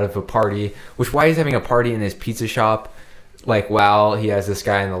follows him out of a party, which why he's having a party in his pizza shop, like while he has this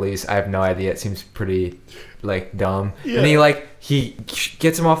guy on the lease, I have no idea. It seems pretty like dumb. Yeah. And he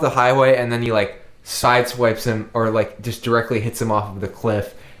gets him off the highway and then he like sideswipes him or like just directly hits him off of the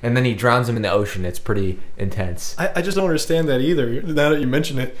cliff and then he drowns him in the ocean. It's pretty intense. I just don't understand that either. Now that you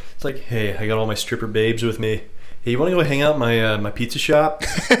mention it, it's like, hey, I got all my stripper babes with me. Hey, you want to go hang out in my pizza shop?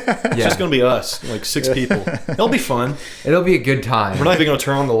 It's just going to be us, like 6 people. It'll be fun. It'll be a good time. We're not even going to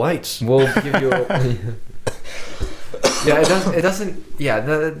turn on the lights. We'll give you a... Yeah, it doesn't, yeah,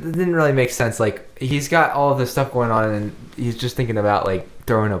 that didn't really make sense. Like, he's got all of this stuff going on and he's just thinking about, like,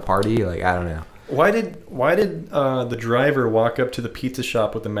 throwing a party. Like, I don't know. Why did the driver walk up to the pizza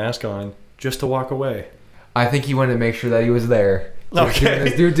shop with the mask on just to walk away? I think he wanted to make sure that he was there. So Okay. doing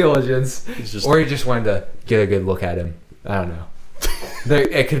his due diligence. Just- Or he just wanted to get a good look at him. I don't know.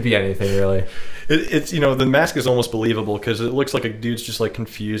 It could be anything, really. It's the mask is almost believable because it looks like a dude's just like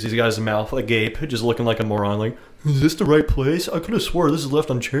confused. He's got his mouth agape, just looking like a moron. Like, is this the right place? I could have swore this is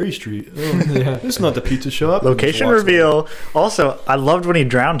left on Cherry Street. Oh, Yeah. This is not the pizza shop. Location Just walks away. reveal. Also, I loved when he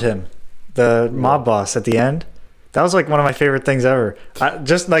drowned him, the mob boss at the end. That was like one of my favorite things ever.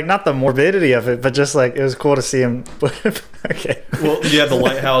 Just like not the morbidity of it, but just like it was cool to see him. Okay. Well, you have the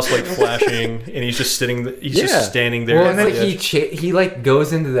lighthouse like flashing, and he's just sitting. He's just standing there. Well, at it's the like edge. he like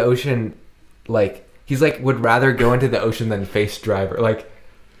goes into the ocean, like he's like would rather go into the ocean than face driver. Like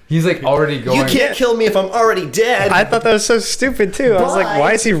he's like already going. You can't kill me if I'm already dead. I thought that was so stupid too. I was like, Bye.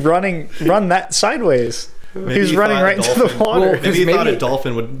 why is he run that sideways? Maybe He was he running thought right a into the dolphin- water. Well, Maybe he thought maybe- a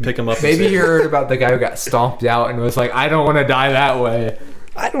dolphin would pick him up. and Maybe save you him. heard about the guy who got stomped out and was like, I don't want to die that way.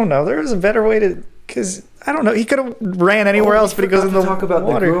 I don't know. There was a better way to, because I don't know. He could have ran anywhere else, but he goes in the talk about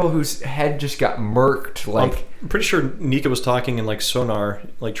water. the girl whose head just got murked. Like I'm pretty sure Nika was talking in like sonar,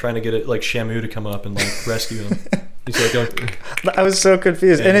 like trying to get it like Shamu to come up and like rescue him. He's like, going, I was so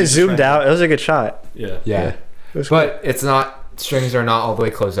confused, Yeah, and it he's just zoomed trying out. It was a good shot. yeah. yeah. It was But it's not, strings are not all the way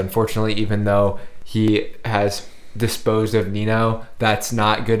closed, unfortunately, even though he has disposed of Nino. That's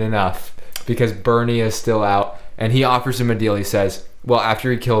not good enough because Bernie is still out and he offers him a deal. He says, well, after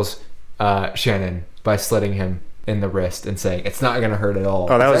he kills Shannon by slitting him in the wrist and saying it's not going to hurt at all.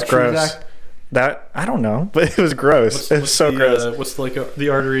 Oh, that Is was true, gross. Zach? That I don't know, but it was gross. It was so gross. What's like the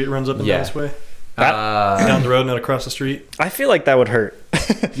artery that runs up and Yeah. down this way? Uh, Down the road, not across the street. I feel like that would hurt.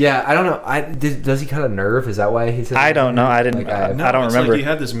 yeah, I don't know. Does he cut a nerve? Is that why he said? I don't know. I didn't. Like, I don't it's remember. Like you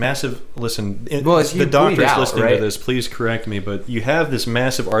have this massive. Listen, Well, it's the you bleed doctors out, listening right? to this, please correct me. But you have this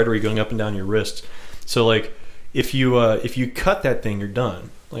massive artery going up and down your wrists. So like, if you cut that thing, you're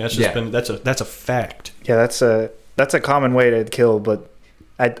done. Like that's just Yeah. that's a fact. Yeah, that's a common way to kill, but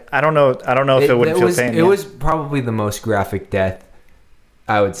I don't know. I don't know if it wouldn't feel pain. It was probably the most graphic death,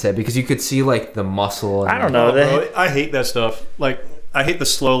 I would say, because you could see like the muscle. And I don't know. Oh, bro, I hate that stuff. Like I hate the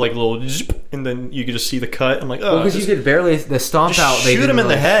slow like little, zip, and then you could just see the cut. I'm like, oh, because you could barely the stomp just out. They shoot didn't him in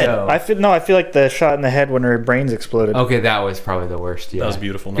the really head. show. I feel like the shot in the head when her brains exploded. Okay, that was probably the worst. Yeah, That was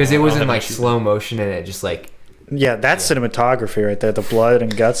beautiful. because No, it I was don't in have like an issue slow motion and it just like Yeah, that's cinematography right there. The blood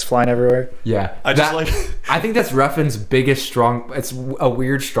and guts flying everywhere. Yeah, I just like. I think that's Ruffin's biggest strong. It's a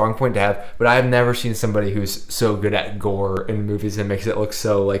weird strong point to have, but I've never seen somebody who's so good at gore in movies and makes it look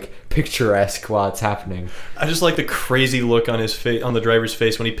so like picturesque while it's happening. I just like the crazy look on his face, on the driver's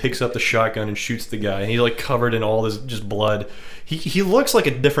face, when he picks up the shotgun and shoots the guy, and he's like covered in all this just blood. He looks like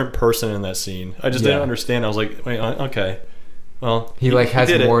a different person in that scene. I just didn't understand. I was like, wait, okay. Well, he like has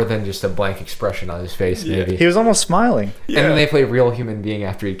did more it. than just a blank expression on his face. Yeah. Maybe He was almost smiling. and then they play real human being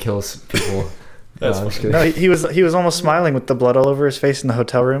after he kills people. That's I'm just funny. kidding. No, he was almost smiling with the blood all over his face in the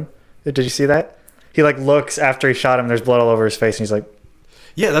hotel room. Did you see that? He like looks after he shot him. There's blood all over his face, and he's like,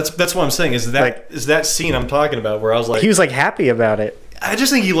 Yeah, that's what I'm saying. Is that scene I'm talking about where I was like, he was like happy about it. I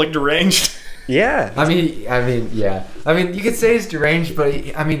just think he looked deranged. Yeah. I mean, yeah. I mean, you could say he's deranged, but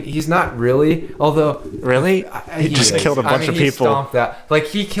he's not really. Although, Really? He just killed a bunch of he people. stomped out. Like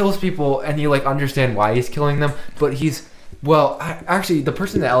he kills people, and you like understand why he's killing them. But actually, the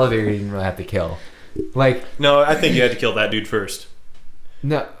person in the elevator he didn't really have to kill. Like, No, I think you had to kill that dude first.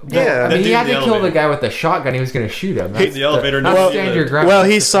 no, Yeah. I That mean, he dude had in to the kill the elevator. guy with the shotgun. He was going to shoot him. That's The elevator That's knew stand he your lived. ground. Well,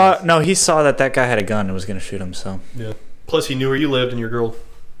 he saw that that guy had a gun and was gonna shoot him. So Yeah. Plus, he knew where you lived and your girl.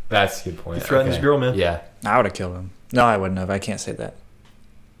 That's a good point. He threatened his girl, man. Yeah. I would have killed him. No, I wouldn't have. I can't say that.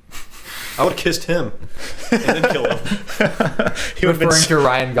 I would have kissed him and then kill him. He would have been. Referring to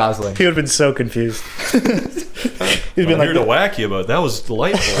Ryan Gosling. He would have been so confused. He'd I'm been here to like, whack you, but that was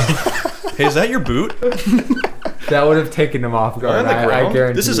delightful. Hey, is that your boot? That would have taken him off guard. On the I ground?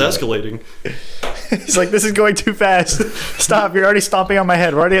 guarantee This is you. escalating. he's like, this is going too fast. Stop! You're already stomping on my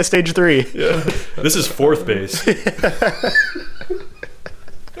head. We're already at stage 3. Yeah. This is fourth base.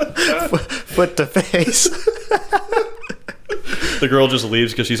 Foot to face. The girl just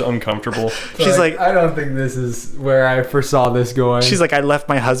leaves because she's uncomfortable. She's like, I don't think this is where I foresaw this going. she's like, I left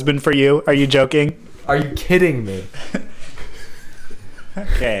my husband for you. Are you joking? Are you kidding me?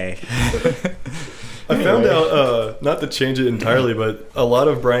 Okay. I found out, not to change it entirely, but a lot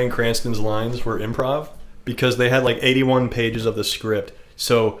of Bryan Cranston's lines were improv because they had like 81 pages of the script.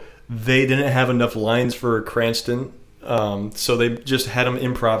 So they didn't have enough lines for Cranston. So they just had him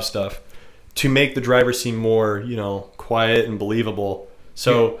improv stuff to make the driver seem more, quiet and believable.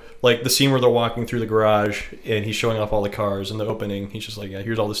 So like the scene where they're walking through the garage and he's showing off all the cars in the opening, he's just like, yeah,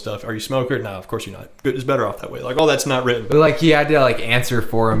 here's all this stuff. Are you a smoker? No, of course you're not. Good, it's better off that way. Like, oh, that's not written. But like he had to like answer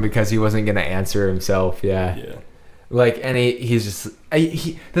for him because he wasn't gonna answer himself. Yeah. Yeah. Like and he's just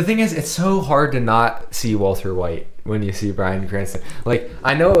the thing is it's so hard to not see Walter White when you see Bryan Cranston. Like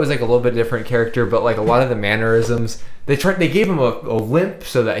I know it was like a little bit different character, but like a lot of the mannerisms they gave him a limp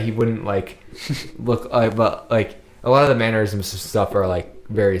so that he wouldn't like look like, but like a lot of the mannerisms and stuff are like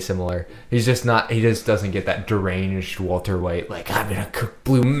very similar. He just doesn't get that deranged Walter White like I'm gonna cook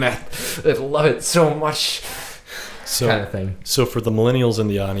blue meth. I love it so much. Kind of thing. So for the millennials in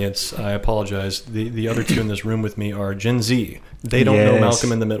the audience, I apologize. The other two in this room with me are Gen Z. They don't know Yes.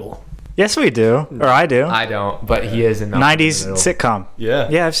 Malcolm in the Middle. Yes, we do. Or I do. I don't, but he is in 90s sitcom. Yeah.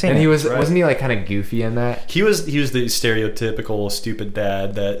 Yeah, I've seen And it. he was Right. wasn't he like kind of goofy in that? He was the stereotypical stupid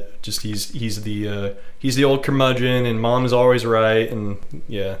dad that just he's the old curmudgeon and mom's always right and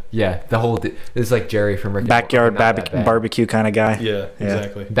yeah. Yeah, the whole it's like Jerry from Rick and Backyard Morty, not that bad. barbecue kind of guy. Yeah,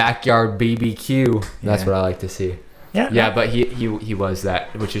 exactly. Backyard BBQ. That's Yeah. what I like to see. Yeah. Yeah, but he was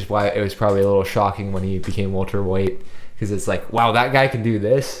that, which is why it was probably a little shocking when he became Walter White, because it's like, wow, that guy can do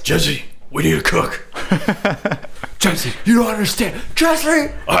this. Jesse, we need a cook. Jesse, you don't understand.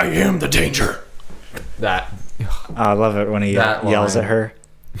 Jesse, I am the danger. that. I love it when he That yells line. at her.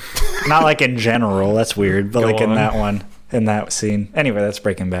 Not like in general, that's weird, but Go like in on. that one, in that scene. Anyway, that's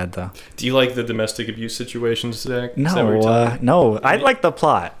Breaking Bad though. Do you like the domestic abuse situations, Zach? Is that what you're No, talking- no, I like the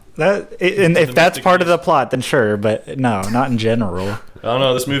plot. And if that's Domestic part of the abuse. plot, then sure, but no, not in general. I don't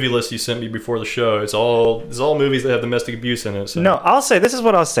know. This movie list you sent me before the show, it's all movies that have domestic abuse in it. So. No, I'll say this is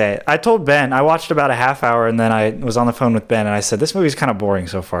what I'll say. I told Ben I watched about a half hour, and then I was on the phone with Ben, and I said this movie's kind of boring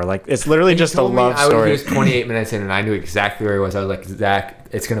so far. Like it's literally just a Told me love He story. was 28 minutes in, and I knew exactly where he was. I was like, Zach,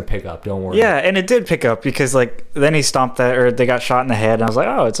 it's gonna pick up. Don't worry. Yeah, and it did pick up because like then he stomped that, or they got shot in the head, and I was like,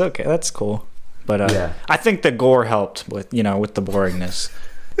 oh, it's okay, that's cool. But Yeah. I think the gore helped with with the boringness.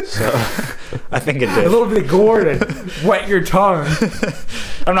 So I think it A did. little bit of gore to wet your tongue.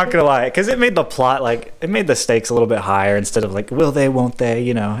 I'm not gonna lie, because it made the plot it made the stakes a little bit higher instead of like will they, won't they?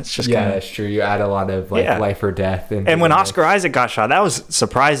 It's just Yeah, kind of. that's true. You add a lot of like Yeah. life or death. And when Oscar Isaac got shot, that was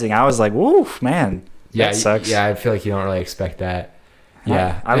surprising. I was like, woo, man, Yeah, that sucks. Yeah, I feel like you don't really expect that.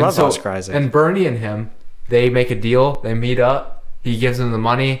 Yeah, I And love Oscar Isaac. And Bernie and him, they make a deal. They meet up. He gives him the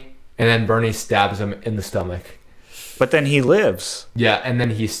money, and then Bernie stabs him in the stomach. But then he lives. Yeah, and then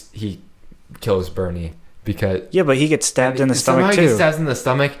he kills Bernie because Yeah, but he gets stabbed in the somehow stomach he gets too. stabbed in the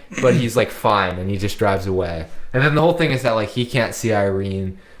stomach, but he's like fine and he just drives away. And then the whole thing is that like he can't see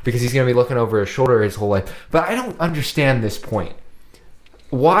Irene because he's gonna be looking over his shoulder his whole life. But I don't understand this point.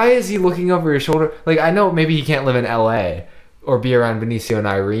 Why is he looking over his shoulder? Like, I know maybe he can't live in LA or be around Benicio and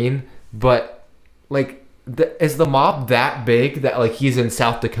Irene, but like, is the mob that big that like he's in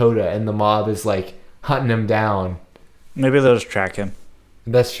South Dakota and the mob is like hunting him down? Maybe they'll just track him.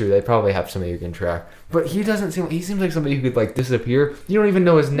 That's true. They probably have somebody you can track. But he doesn't seem. He seems like somebody who could like disappear. You don't even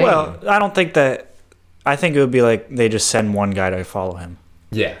know his name. Well, I don't think that. I think it would be like they just send one guy to follow him.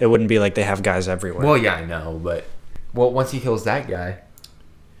 yeah. It wouldn't be like they have guys everywhere. Well, yeah, I know, but once he kills that guy,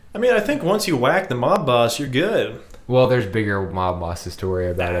 I mean, I think once you whack the mob boss, you're good. well, there's bigger mob bosses to worry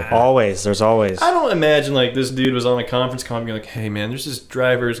about. It. Always, there's always. I don't imagine like this dude was on a conference call and being like, "Hey man, there's this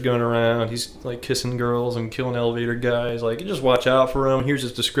driver's going around. He's like kissing girls and killing elevator guys. Like, just watch out for him. Here's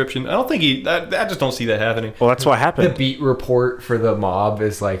his description." I don't think I just don't see that happening. Well, that's what The happened. beat report for the mob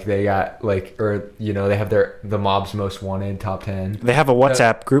is like they got like, or you know, they have the mob's most wanted top 10. They have a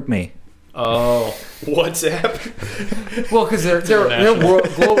WhatsApp group me. Oh, WhatsApp. Well, because they're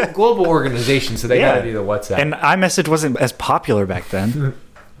global organizations, so they Yeah. gotta do the WhatsApp. And iMessage wasn't as popular back then.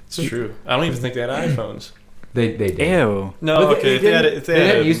 It's true. I don't even think they had iPhones. they did. Ew. No, But okay. If they had, they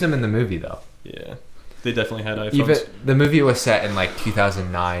didn't use them in the movie though. yeah, they definitely had iPhones. Even the movie was set in like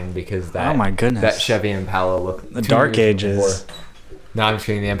 2009 because that Oh my goodness. that Chevy Impala looked The 2 Dark years Ages. before. No, I'm just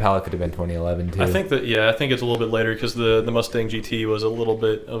kidding. The Impala could have been 2011 too. I think that I think it's a little bit later because the Mustang GT was a little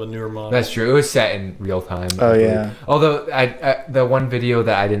bit of a newer model. That's true. It was set in real time. I Oh, believe. yeah. Although the one video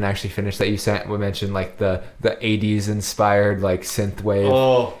that I didn't actually finish that you sent, we mentioned like the 80s inspired like synthwave.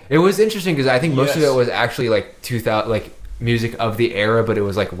 Oh, It was interesting because I think most of Yes. it was actually like 2000 like music of the era, but it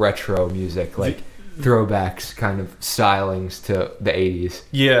was like retro music, like throwbacks kind of stylings to the 80s.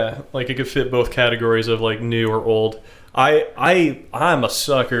 yeah, like it could fit both categories of like new or old. I'm a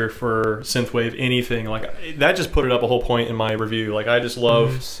sucker for synthwave anything like that. Just put it up a whole point in my review. Like I just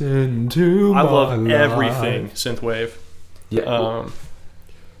love, Listen to I my love life. everything synthwave. Yeah.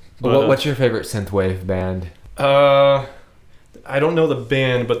 But, What's your favorite synthwave band? I don't know the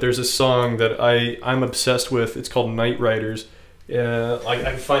band, but there's a song that I'm obsessed with. It's called Night Riders. I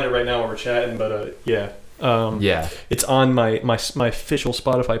can find it right now while we're chatting, but yeah. Yeah. It's on my official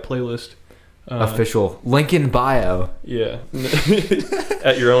Spotify playlist. Official link in bio. Yeah.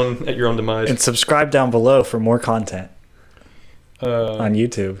 at your own demise. And subscribe down below for more content Uh, on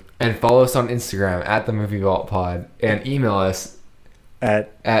YouTube And follow us on Instagram at the Movie Vault Pod and email us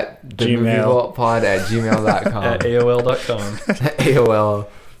at at the Gmail. Movie Vault Pod at gmail.com. at AOL.com. AOL.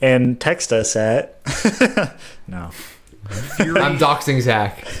 and text us at no. I'm doxing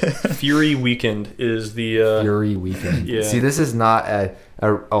Zach. Fury Weekend is the Fury Weekend. Yeah. See, this is not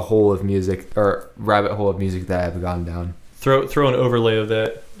a hole of music or rabbit hole of music that I've gone down. throw an overlay of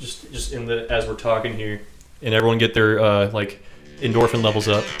that just in the as we're talking here, and everyone get their like endorphin levels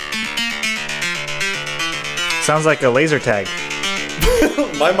up. Sounds like a laser tag.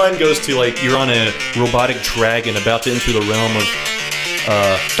 My mind goes to like you're on a robotic dragon about to enter the realm of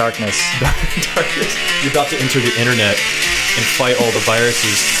Darkness. darkness. You're about to enter the internet and fight all the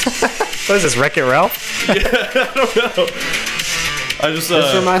viruses. What is this, Wreck-It Ralph? I don't know. I just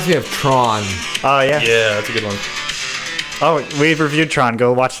This reminds me of Tron, Oh, yeah. yeah, that's a good one. Oh, we reviewed Tron.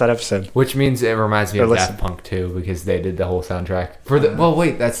 Go watch that episode. which means it reminds me Or of listen. Daft Punk too because they did the whole soundtrack for the. Well,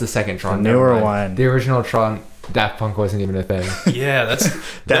 wait, that's the second Tron. The never newer mind. one. The original Tron, Daft Punk wasn't even a thing. Yeah,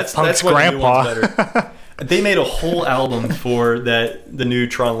 that's Punk's why the new grandpa. one's better. They made a whole album for the new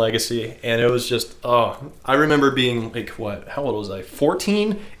Tron Legacy, and it was just I remember being like how old was I?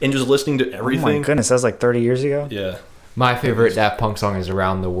 14, and just listening to Oh, everything. my goodness. That was like 30 years ago? Yeah, My favorite Daft Punk song is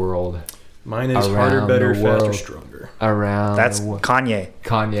 "Around the World." mine is harder, Around better, the faster, world. stronger. Around That's the world. Kanye.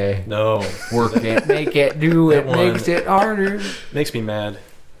 Kanye. No, Work it, make it, do That it, one. makes it harder. makes me mad.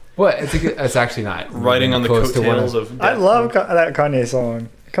 What? It's actually not Riding on the close to one coattails of. I Daft love Punk. that Kanye song.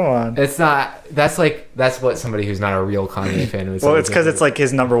 Come on. It's not. That's what somebody who's not a real Kanye fan would say. Well, it's because it's like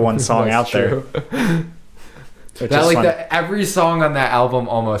his number one song That's out there. true. Which That is like funny. every song on that album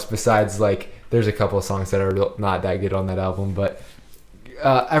almost, besides like there's a couple of songs that are not that good on that album, but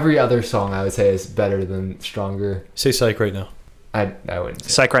every other song I would say is better than Stronger. Say psych right now. I wouldn't say.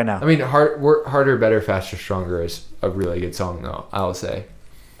 Psych right now. I mean, Harder, Better, Faster, Stronger is a really good song though. I'll say.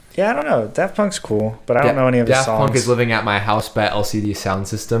 Yeah, I don't know. Daft Punk's cool, but I don't know any of his Daft songs. Punk is Living at My House by LCD Sound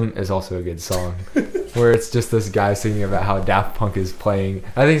System is also a good song. Where it's just this guy singing about how Daft Punk is playing.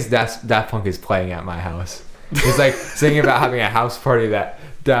 I think it's Daft Punk is playing at my house. He's like singing about having a house party that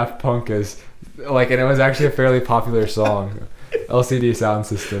Daft Punk is like, and it was actually a fairly popular song. LCD Sound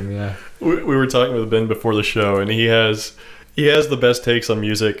System, yeah. We were talking with Ben before the show, and he has the best takes on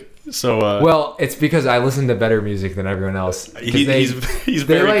music. So well, it's because I listen to better music than everyone else. he's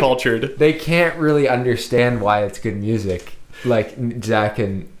very cultured. They can't really understand why it's good music, like Zach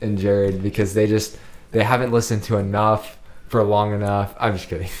and Jared, because they haven't listened to enough for long enough. I'm just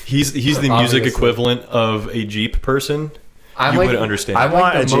kidding. He's the music equivalent of a Jeep person. You wouldn't understand. I'm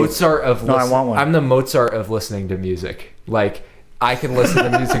like the Mozart of I want one. I'm the Mozart of listening to music. Like, I can listen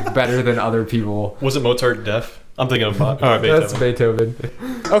to music better than other people. Wasn't Mozart deaf? I'm thinking of Beethoven. That's Beethoven.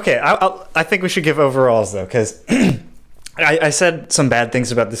 Okay, I think we should give overalls though, because I said some bad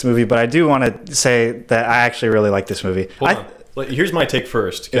things about this movie, but I do want to say that I actually really like this movie. Hold on. Here's my take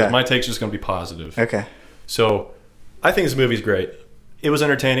first, because Yeah. my take's just going to be positive. Okay. So, I think this movie's great. It was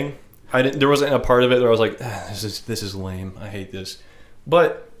entertaining. There wasn't a part of it where I was like, this is lame. I hate this.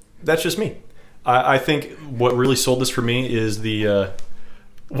 But that's just me. I think what really sold this for me is the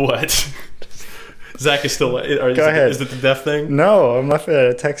what? Zach is still. Go ahead. Is it the deaf thing? No, I'm laughing at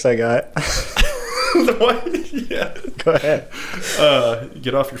a text I got. What? Yeah. Go ahead.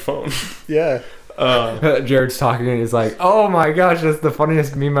 Get off your phone. Yeah. Jared's talking and he's like, "Oh my gosh, that's the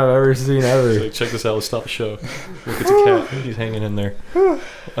funniest meme I've ever seen ever." So check this out. Let's stop the show. Look, it's a cat. He's hanging in there.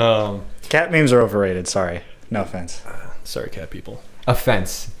 Cat memes are overrated. Sorry. No offense. Sorry, cat people.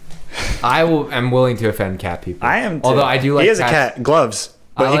 Offense. I'm willing to offend cat people. I am too. Although I do like. He is a cats. cat. Gloves.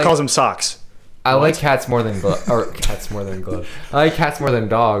 But I he like- calls them socks. I like cats more than cats more than gloves. I like cats more than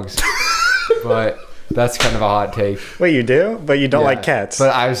dogs, but that's kind of a hot take. Wait, you do? But you don't Yeah. like cats. But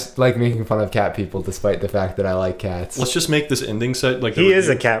I was like making fun of cat people, despite the fact that I like cats. Let's just make this ending set like. he is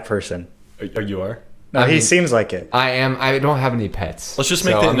a cat person. You are. No, I he mean- seems like it. I am. I don't have any pets. Let's just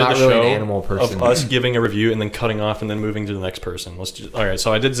make so the I'm end of not the really show an animal person. of us giving a review and then cutting off and then moving to the next person. Let's just. All right.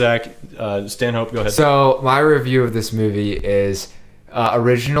 So I did Zach. Stanhope, go ahead. So my review of this movie is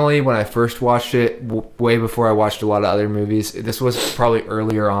originally when I first watched it, way before I watched a lot of other movies. This was probably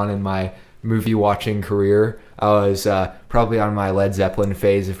earlier on in my movie watching career. I was probably on my Led Zeppelin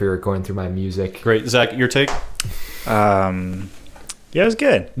phase if we were going through my music. Great, Zach. Your take? Yeah, it was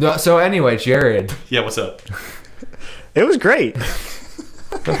good. No, so anyway, Jared, Yeah. What's up? It was great.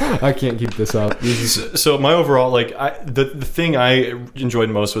 I can't keep this up. So my overall, like, the thing I enjoyed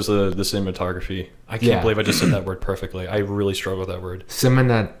most was the cinematography. I can't Yeah. believe I just said that word perfectly. I really struggle with that word.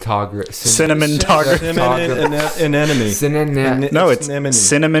 Cinematography. Cinematography. Anemone. No, it's anemone.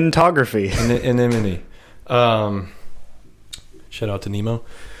 cinematography. Anemone. Shout out to Nemo.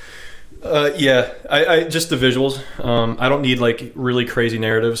 Yeah, I just the visuals. I don't need like really crazy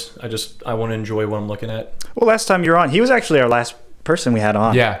narratives. I want to enjoy what I'm looking at. Well, last time you were on, he was actually our last person we had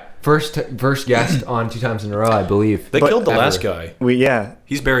on. Yeah, first guest on 2 times in a row, I believe. They But- killed the Ever. last guy. Yeah.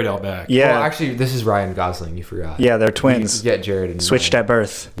 He's buried out back. Yeah. Well, actually, this is Ryan Gosling. You forgot. Yeah, they're You twins. get Jared and Switched Ryan. at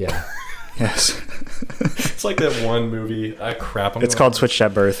birth. Yeah. Yes. It's like that one movie. Crap. It's called Switched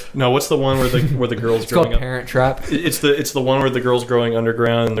at Birth. No, what's the one where the girl's It's called growing up? Parent Trap. It's the one where the girl's growing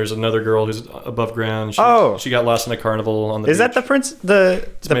underground and there's another girl who's above ground. She got lost in a carnival on the Is that beach. the prince? The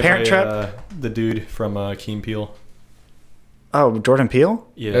Made Parent by, Trap? The dude from Key and Peele. Oh, Jordan Peele?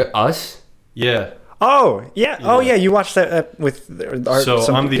 Yeah. Us? Yeah. Oh, yeah. Oh, Yeah. yeah. You watched that with So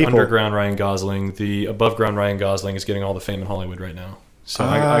some I'm the people. underground Ryan Gosling. The above ground Ryan Gosling is getting all the fame in Hollywood right now. So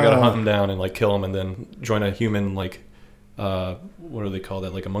I gotta hunt him down and like kill him and then join a human like what do they call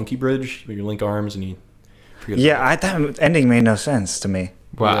that? Like a monkey bridge where you link arms and you forget. Yeah, that ending made no sense to me.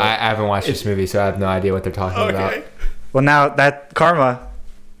 Well, Yeah. I haven't watched this movie, so I have no idea what they're talking about. Okay. Well, now that karma,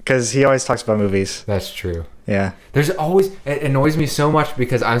 because he always talks about movies. That's true. Yeah. There's always, it annoys me so much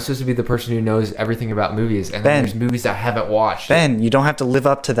because I'm supposed to be the person who knows everything about movies, and then Ben. there's movies I haven't watched. Ben, you don't have to live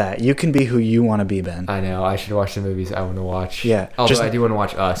up to that. You can be who you want to be, Ben. I know, I should watch the movies I want to watch. Yeah, Although just- I do want to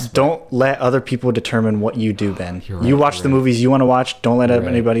watch Us. but- Don't let other people determine what you do, Ben. You're right, You watch you're the right. movies you want to watch. Don't let You're right.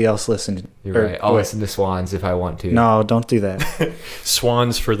 anybody else listen. You're or- right. I'll wait. listen to Swans if I want to. No, don't do that.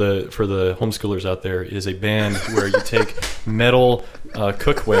 Swans for the homeschoolers out there is a band where you take metal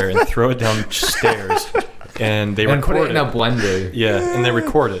cookware and throw it down stairs and they And put record it in a blender. Yeah, and they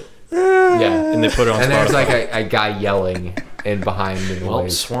record it Yeah. and they put it on And Spotify. there's like a guy yelling in behind the Well,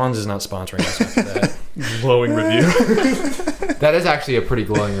 noise. Swans is not sponsoring us after that glowing review. That is actually a pretty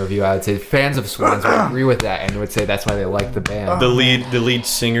glowing review, I would say. Fans of Swans would agree with that and would say that's why they like the band. The lead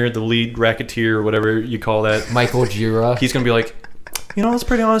singer, the lead racketeer, or whatever you call that, Michael Gira. he's gonna be like, that's a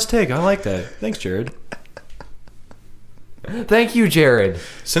pretty honest take. I like that. Thanks, Jared. Thank you, Jared.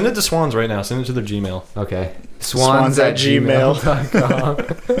 Send it to Swans right now. Send it to their Gmail. Okay. Swans at gmail.com.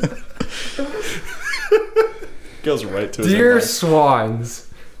 Goes right to his Dear inbox. Swans,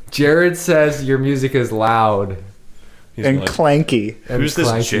 Jared says your music is loud. He's and like, clanky. who's this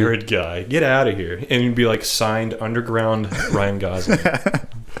Clanky. Jared guy? Get out of here. And he'd be like, signed underground Ryan Gosling.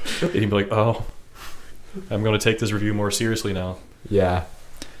 And he'd be like, oh, I'm going to take this review more seriously now. Yeah.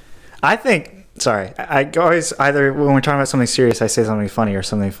 I think. Sorry, I always either when we're talking about something serious, I say something funny, or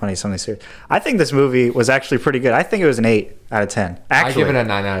something funny, something serious. I think this movie was actually pretty good. I think it was an 8 out of 10. Actually, I give it a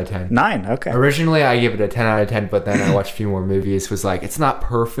 9 out of 10. 9. Okay. Originally, I gave it a 10 out of 10, but then I watched a few more movies. Was like, it's not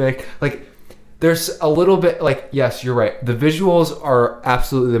perfect. Like, there's a little bit, like, yes, you're right. The visuals are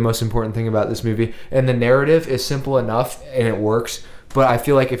absolutely the most important thing about this movie, and the narrative is simple enough, and it works. But I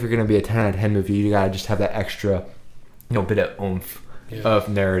feel like if you're going to be a 10 out of 10 movie, you got to just have that extra, bit of oomph of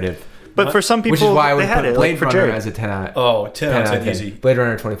narrative. But for some people, Which is why I would they had put it. Blade Like for Runner Jared. as a 10 out, Oh, 10 out of 10 10. easy. Blade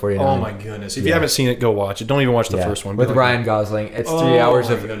Runner 2049. Oh my goodness. If you Yeah. haven't seen it, go watch it. Don't even watch the first one. With Be like, Ryan Gosling. It's 3 Oh hours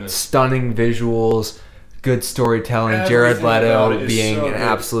my of goodness. stunning visuals, good storytelling, Jared Everything about Leto it is being so an good.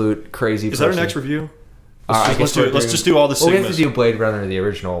 absolute crazy Is that our person. next review? I guess Let's just do all the Well, we have sigmas. to do Blade Runner, the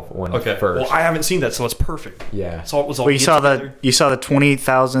original one, Okay. first. Well, I haven't seen that, so it's perfect. Yeah. It's all, it was all Well, you get saw together. the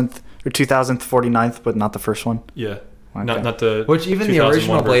 20,000th or 2049th, but not the first one. Yeah. Okay. Not the. Which even the 2001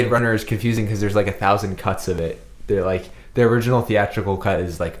 original Blade version. Runner is confusing because there's like 1,000 cuts of it. They're like, the original theatrical cut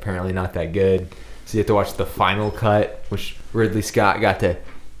is like apparently not that good. So you have to watch the final cut, which Ridley Scott got to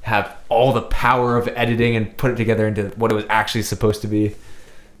have all the power of editing and put it together into what it was actually supposed to be.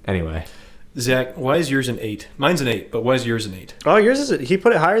 Anyway. Zach, why is yours an 8? Mine's an 8, but why is yours an 8? Oh, yours is he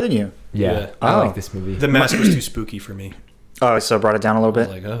put it higher than you. Yeah. Yeah. I Oh. like this movie. The mask was too spooky for me. Oh, so brought it down a little I was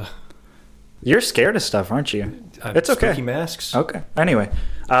bit. like, ugh. You're scared of stuff, aren't you? It's okay. Spooky masks. Okay. Anyway,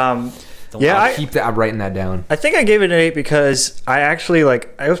 Don't yeah, I'll I keep that. I'm writing that down. think I gave it an 8 because I actually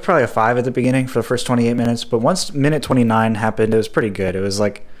it was probably a 5 at the beginning for the first 28 minutes, but once minute 29 happened, it was pretty good. It was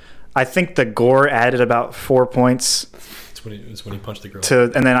like, I think the gore added about 4 points It's when he punched the girl.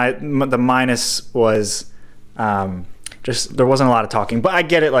 and then the minus was just there wasn't a lot of talking, but I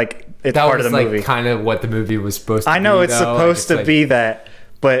get it. Like it's That part was of the like movie. kind of what the movie was supposed to be. I know it's though. supposed to like- be that,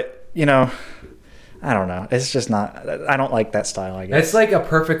 but I don't know. It's just not. I don't like that style. I guess It's like a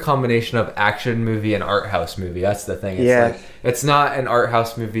perfect combination of action movie and art house movie. That's the thing. It's Yeah. like, it's not an art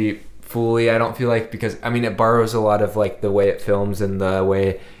house movie fully, I don't feel like, because I mean it borrows a lot of like the way it films and the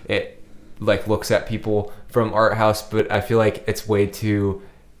way it like looks at people from art house, but I feel like it's way too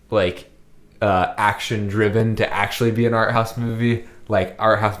like action driven to actually be an art house movie. Like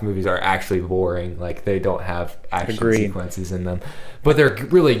art house movies are actually boring. Like they don't have action Agreed. sequences in them, but they're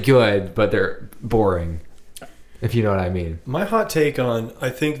really good. But they're boring, if you know what I mean. My hot take on, I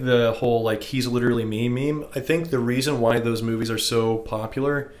think the whole like he's literally me meme. I think the reason why those movies are so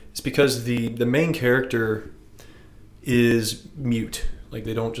popular is because the main character is mute. Like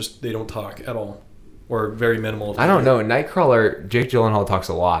they don't talk at all, or very minimal. I don't know. Nightcrawler, Jake Gyllenhaal talks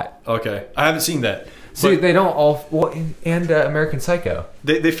a lot. Okay, I haven't seen that. See, But they don't all. Well, and American Psycho.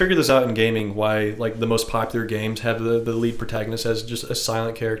 they figured this out in gaming. Why like the most popular games have the lead protagonist as just a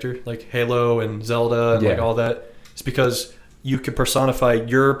silent character, like Halo and Zelda and like Yeah. all that. It's because you could personify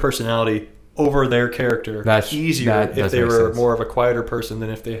your personality over their character easier that if does they make were sense. more of a quieter person than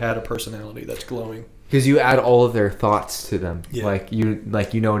if they had a personality that's glowing. Because you add all of their thoughts to them. Yeah. Like you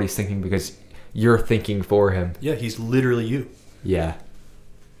know what he's thinking because you're thinking for him. Yeah, he's literally you. Yeah.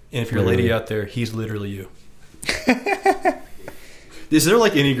 And if you're a lady Literally. out there, he's literally you. Is there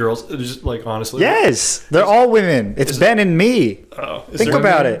like any girls? Just like honestly. yes, they're all women. It's is Ben and me. Oh, is Think there-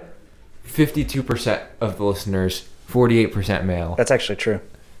 about it. 52% of the listeners, 48% male. That's actually true.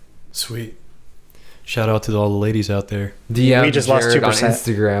 Sweet. Shout out to all the ladies out there. DM We just lost Jared on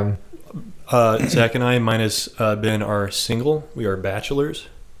 2%. Instagram. Zach and I, minus Ben, are single. We are bachelors.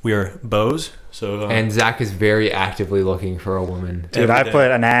 We are beaux. So And Zach is very actively looking for a woman. Dude, every I day.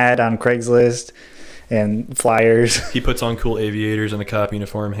 put an ad on Craigslist and flyers He puts on cool aviators and a cop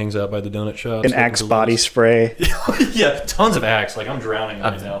uniform, hangs out by the donut shop. and Axe body spray. Yeah, tons of Axe. Like I'm drowning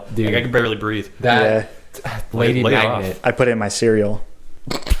right now. Dude. Like I can barely breathe. That lady Lay it magnet. I put it in my cereal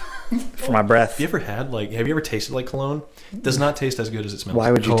for my breath. Have you ever had like? Have you ever tasted like cologne? It does not taste as good as it smells.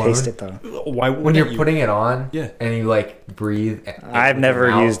 Why would you Cologne? taste it though? Why When wouldn't you're you? putting it on, Yeah. and you like breathe. I've never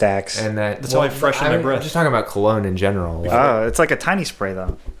used Axe. And That's how I freshen my breath. I'm just talking about cologne in general. Like, Oh, it's like a tiny spray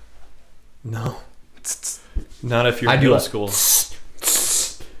though. No. Not if you're I in do middle a- school.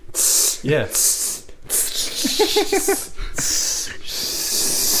 Yeah.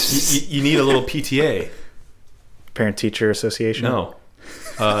 You need a little PTA. Parent Teacher Association. No.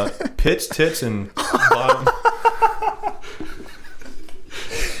 Pits, tits, and bottom.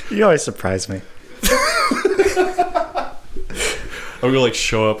 You always surprise me. I'm gonna like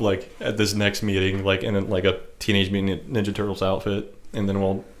show up like at this next meeting like in like a Teenage Mutant Ninja Turtles outfit, and then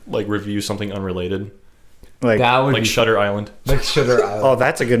we'll like review something unrelated. That would Like be Shutter Island. like Shutter Island. Oh,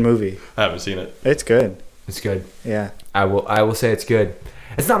 that's a good movie. I haven't seen it. It's good. It's good. Yeah. I will say it's good.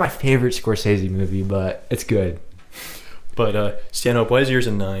 It's not my favorite Scorsese movie, but it's good. But Stanhope, why is yours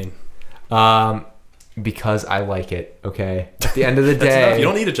a 9? Because I like it. Okay. At the end of the That's day, enough. You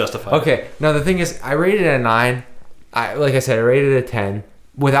don't need to justify it. Okay. No, the thing is, I rated it a 9. Like I said, I rated it a 10.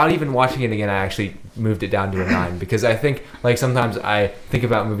 Without even watching it again, I actually moved it down to a 9 because I think like sometimes I think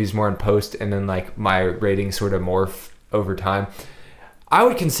about movies more in post, and then like my ratings sort of morph over time. I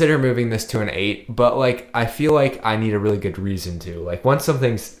would consider moving this to an 8, but like I feel like I need a really good reason to. Like once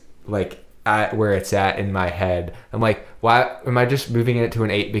something's like at where it's at in my head, I'm like, why am I just moving it to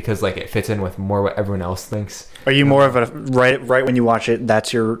an 8 because like it fits in with more what everyone else thinks? Are you more of a right when you watch it?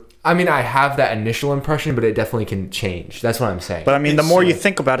 That's your. I mean, I have that initial impression, but it definitely can change. That's what I'm saying. But I mean, the It's, more you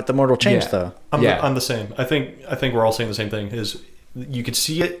think about it, the more it'll change, yeah. though. I'm the same. I think we're all saying the same thing. Is you could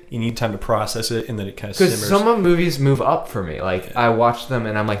see it, you need time to process it, and then it kind of Because simmers. some of movies move up for me. Like I watch them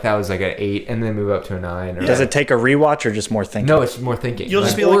and I'm like, that was like an 8, and then move up to a 9. Or Does it take a rewatch or just more thinking? No, it's more thinking. You'll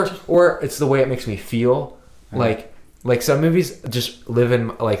just be or, like- or it's the way it makes me feel. Like some movies just live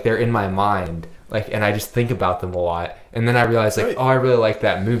in like they're in my mind. Like, and I just think about them a lot, and then I realize like, Right. oh, I really like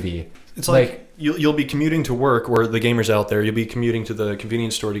that movie. It's like you'll be commuting to work, or the gamer's out there. You'll be commuting to the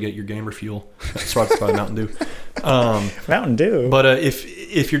convenience store to get your gamer fuel. That's probably Mountain Dew. Mountain Dew. But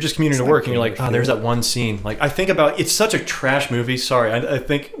if you're just commuting to not work and you're like, gamer oh, there's that one scene. Like I think about it's such a trash movie. Sorry, I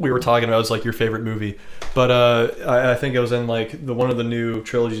think we were talking about it's like your favorite movie, but I think it was in like one of the new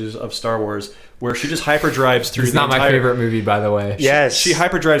trilogies of Star Wars where she just hyperdrives through. It's the not my entire, favorite movie, by the way. yes. She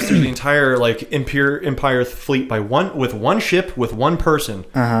hyperdrives through the entire like Empire fleet with one ship with one person,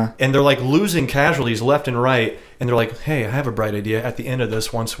 and they're like losing casualties left and right. And they're like, "Hey, I have a bright idea. At the end of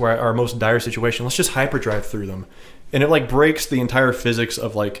this, once we're at our most dire situation, let's just hyperdrive through them." And it like breaks the entire physics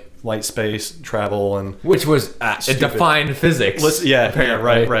of like light space travel and Which was it Stupid. defined physics. yeah,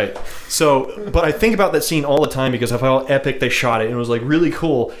 apparently. right. So, but I think about that scene all the time because of how epic they shot it, and it was like really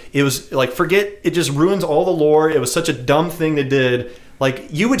cool. It was like forget it just ruins all the lore. It was such a dumb thing they did. Like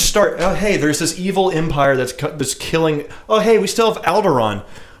you would start, oh hey, there's this evil empire that's killing. Oh hey, we still have Alderaan.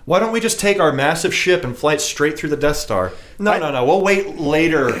 Why don't we just take our massive ship and fly it straight through the Death Star? No. We'll wait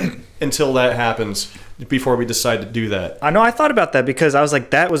later until that happens before we decide to do that. I know. I thought about that because I was like,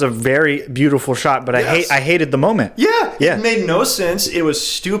 that was a very beautiful shot, but Yes. I hated the moment. Yeah, Yeah. it made no sense. It was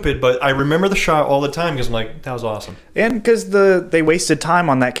stupid, but I remember the shot all the time because I'm like, that was awesome. And because they wasted time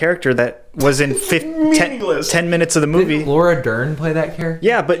on that character that was in 10 minutes of the movie. Didn't Laura Dern play that character?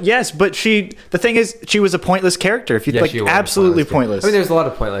 Yeah, but the thing is, she was a pointless character. If you Yeah, like, she was a absolutely character. pointless. I mean, there's a lot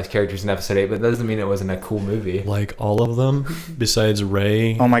of pointless characters in episode 8, but that doesn't mean it wasn't a cool movie. Like all of them, besides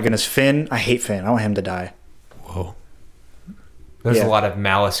Ray. Oh my goodness, Finn! I hate Finn. I want him to die. Whoa. There's Yeah. a lot of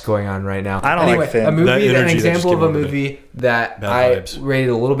malice going on right now. I don't like Finn. A That movie, an energy that just example of came a over me. movie that Bad I vibes. rated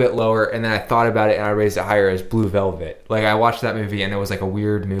a little bit lower, and then I thought about it and I raised it higher is Blue Velvet. Like I watched that movie and it was like a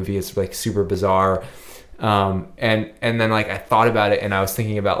weird movie. It's like super bizarre. And then like I thought about it and I was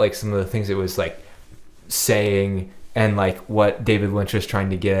thinking about like some of the things it was like saying and like what David Lynch was trying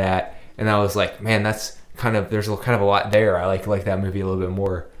to get at, and I was like, man, that's there's kind of a lot there. I like that movie a little bit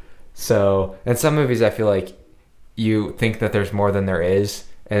more. So in some movies I feel like you think that there's more than there is,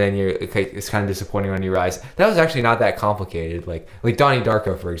 and then it's kind of disappointing when you realize that was actually not that complicated. Like Donnie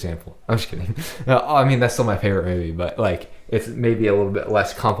Darko, for example. I'm just kidding. I mean, that's still my favorite movie, but like it's maybe a little bit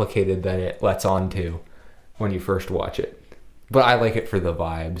less complicated than it lets on to when you first watch it. But I like it for the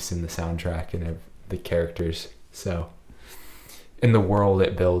vibes and the soundtrack and the characters. So, in the world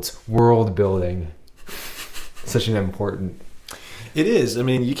it builds, world building, such an important. It is. I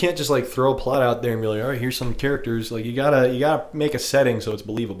mean, you can't just like throw a plot out there and be like, all right, here's some characters. Like you gotta make a setting so it's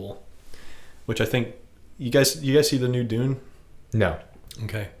believable. Which I think you guys see the new Dune? No.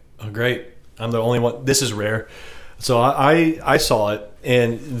 Okay. Oh, great. I'm the only one. This is rare. So I saw it,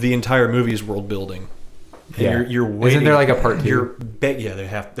 and the entire movie is world building. And Yeah. you're waiting. Isn't there like a part 2?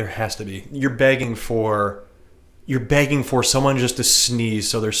 Yeah, there has to be. You're begging for someone just to sneeze,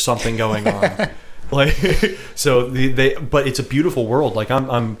 so there's something going on. Like so but it's a beautiful world. Like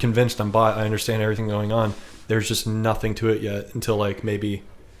I'm convinced, I'm bought. I understand everything going on. There's just nothing to it yet until like maybe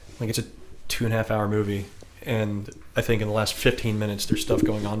like it's a 2.5 hour movie, and I think in the last 15 minutes there's stuff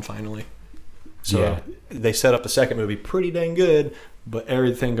going on finally. So Yeah. they set up the second movie pretty dang good, but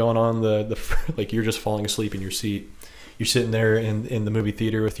everything going on the like you're just falling asleep in your seat. You're sitting there in the movie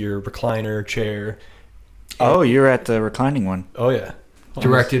theater with your recliner chair. Oh, you're at the reclining one. Oh yeah.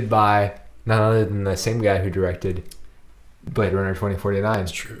 Directed by none other than the same guy who directed Blade Runner 2049.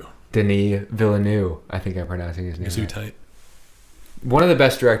 That's true. Denis Villeneuve. I think I'm pronouncing his name Zoo right. tight. one of the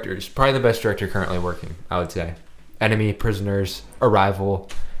best directors, probably the best director currently working, I would say. Enemy, Prisoners, Arrival,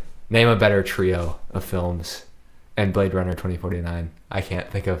 name a better trio of films, and Blade Runner 2049. I can't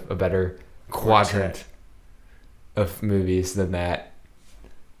think of a better quadrant of movies than that.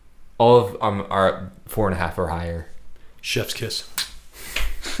 All of them are 4.5 or higher. Chef's Kiss.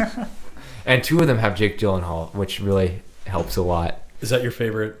 And 2 of them have Jake Gyllenhaal, which really helps a lot. Is that your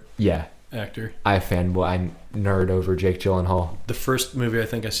favorite Yeah. actor? I nerd over Jake Gyllenhaal. The first movie I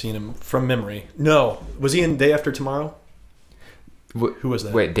think I seen him from memory. No, was he in Day After Tomorrow? Who was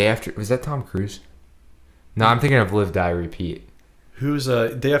that? Wait, Day After... Was that Tom Cruise? No, I'm thinking of Live, Die, Repeat. Who's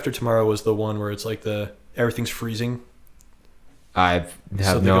Day After Tomorrow was the one where it's like everything's freezing. I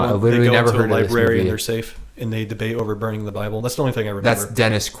So I literally they go never into heard a of this library and movie. they're safe and they debate over burning the Bible. That's the only thing I remember. That's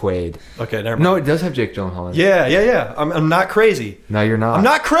Dennis Quaid. Okay, never mind. No, it does have Jake Gyllenhaal in it. Yeah. I'm not crazy. No, you're not. I'm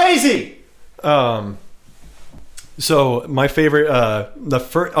not crazy. So my favorite,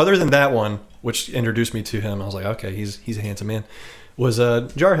 other than that one, which introduced me to him, I was like, okay, he's a handsome man. Was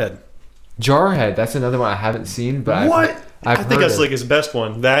Jarhead. Jarhead. That's another one I haven't seen, but What? I've I think heard that's of. like his best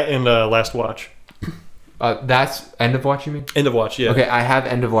one. That and Last Watch. That's End of Watch, you mean? End of Watch. Yeah. Okay, I have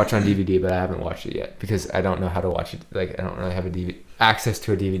End of Watch on DVD, but I haven't watched it yet because I don't know how to watch it. Like, I don't really have access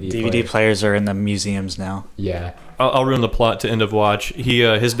to a DVD. DVD player. players are in the museums now. Yeah. I'll ruin the plot to End of Watch.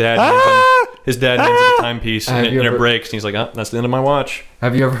 His dad hands him a timepiece and it breaks and he's like, that's the end of my watch.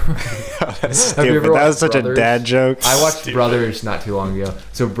 Have you ever? That's Have you ever stupid. That was watched such Brothers? a dad joke. I watched Stupid. Brothers not too long ago.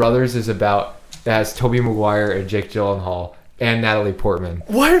 So Brothers is about it has Tobey Maguire and Jake Gyllenhaal and Natalie Portman.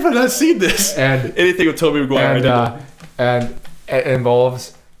 Why have I not seen this? And Anything with Tobey Maguire. and it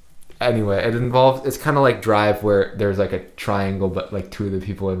involves it's kind of like Drive where there's like a triangle but like 2 of the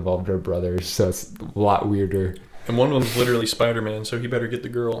people involved are brothers, so it's a lot weirder. And one of them's literally Spider-Man, so he better get the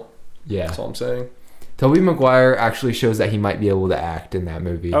girl. Yeah. That's all I'm saying. Tobey Maguire actually shows that he might be able to act in that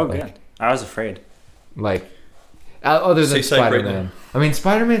movie. Oh, like, good. I was afraid. Like other than Say psych right Spider-Man. now.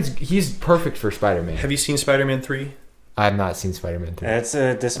 I mean, he's perfect for Spider-Man. Have you seen Spider-Man 3? I have not seen Spider-Man 3. It's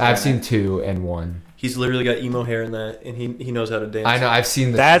a disappointment. I've seen 2 and 1. He's literally got emo hair in that, and he knows how to dance. I know. I've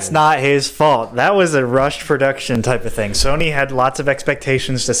seen. That's not his fault. That was a rushed production type of thing. Sony had lots of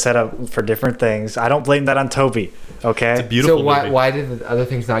expectations to set up for different things. I don't blame that on Toby. Okay. It's a beautiful So movie. why did the other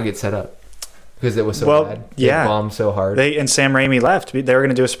things not get set up? Because it was so Well, bad. yeah. It bombed so hard. And Sam Raimi left. They were going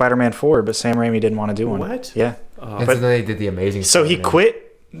to do a Spider-Man 4, but Sam Raimi didn't want to do one. What? Yeah. and but- so then they did the Amazing. So he Spider-Man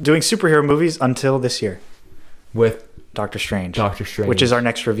quit doing superhero movies until this year. with Doctor Strange. Doctor Strange, Which is our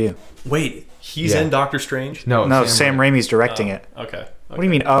next review. Wait, he's Yeah. in Doctor Strange? No, Sam Raimi's directing it. Okay. What do you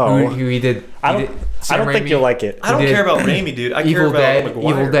mean? Oh, Who he did. I don't think you'll like it. I don't He did care about Raimi, dude. I care Evil about Dead.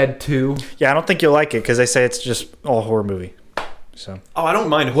 Maguire. Evil Dead 2. Yeah, I don't think you'll like it because they say it's just all horror movie. So Oh, I don't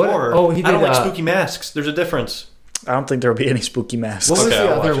mind What? horror. Oh, he I don't did, like spooky masks. There's a difference. I don't think there'll be any spooky masks. What was Okay, the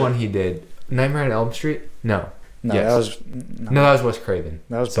I'll other watch it. one he did? Nightmare on Elm Street? No. No, Yes. that was No, that was Wes Craven.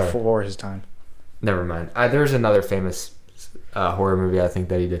 Sorry. before his time. Never mind. There's another famous horror movie I think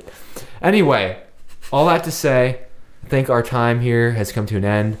that he did. Anyway, all that to say, I think our time here has come to an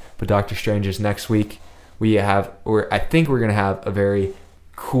end. But Doctor Strange is next week. I think we're gonna have a very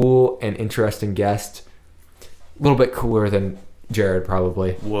cool and interesting guest. A little bit cooler than Jared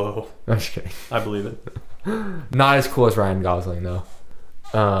probably. Whoa. I'm just kidding. I believe it. Not as cool as Ryan Gosling though.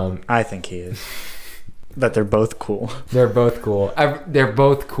 I think he is. But they're both cool. They're both cool. They're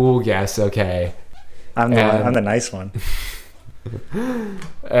both cool guests. Okay. I'm the nice one.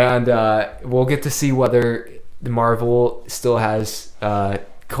 And we'll get to see whether Marvel still has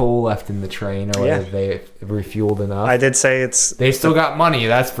coal left in the train or whether they refueled enough. I did say They still got money,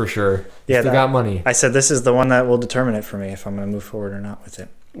 that's for sure. They still got money. I said this is the one that will determine it for me if I'm going to move forward or not with it.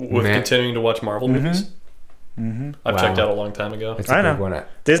 With Man. continuing to watch Marvel movies? I've Wow. checked out a long time ago. It's a I big know. one.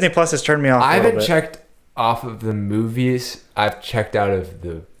 Disney Plus has turned me off. I a little haven't bit. checked off of the movies. I've checked out of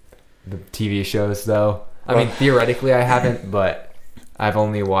the TV shows though. I mean, theoretically I haven't, but I've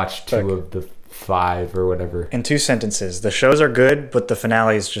only watched 2 of the 5 or whatever. In 2 sentences, the shows are good, but the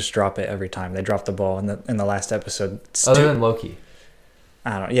finales just drop it every time. They drop the ball in the last episode. Other than Loki.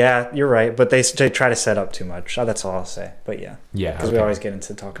 I don't. Yeah, you're right, but they try to set up too much. Oh, that's all I'll say. But yeah, Yeah. because we always get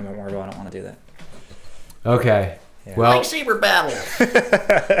into talking about Marvel. I don't want to do that. Okay. Yeah. Well, Lightsaber battle.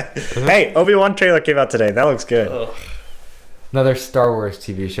 Hey, Obi-Wan trailer came out today. That looks good. another Star Wars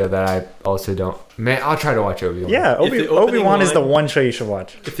TV show that I also don't. Man, I'll try to watch Obi-Wan. Yeah, If the opening Obi-Wan is the line- one show you should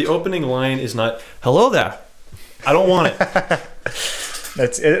watch. If the opening line is not, hello there, I don't want it.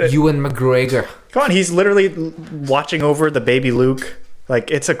 That's it. Ewan McGregor. Come on, he's literally watching over the baby Luke.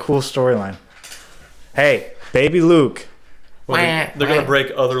 Like, it's a cool storyline. Hey, baby Luke. Well, they're going to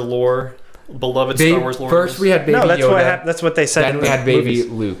break other lore beloved Star Wars lore. First we had Baby No, that's Yoda. that's what they said. Then in we the had Baby movies.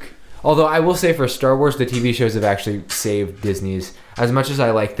 Luke. Although I will say for Star Wars, the TV shows have actually saved Disney's. As much as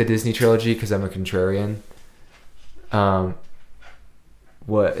I like the Disney trilogy because I'm a contrarian.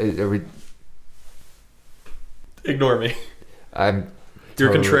 What are we? Ignore me. You're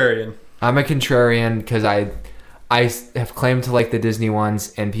Totally- contrarian. I'm a contrarian because I have claimed to like the Disney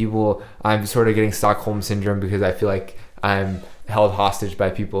ones, and I'm sort of getting Stockholm syndrome because I feel like I'm held hostage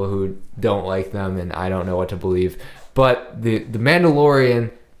by people who don't like them, and I don't know what to believe. But the Mandalorian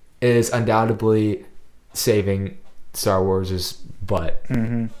is undoubtedly saving Star Wars's butt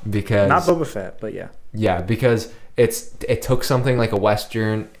because Not Boba Fett, but yeah. yeah, because it took something like a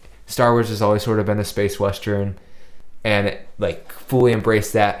Western. Star Wars has always sort of been a space Western, and it like fully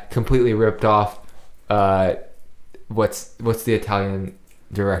embraced that. Completely ripped off. What's the Italian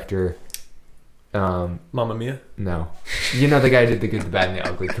director? Mamma Mia. No, you know the guy who did The Good, the Bad, and the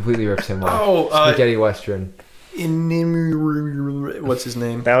Ugly. Completely rips him off. Oh, Spaghetti Western. What's his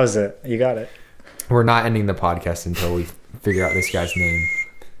name? That was it. You got it. We're not ending the podcast until we figure out this guy's name.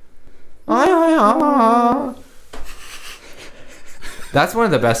 That's one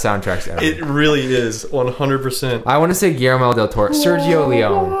of the best soundtracks ever. It really is 100%. I want to say Guillermo del Toro. Sergio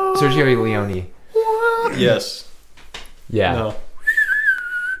Leone. Yes. Yeah. No.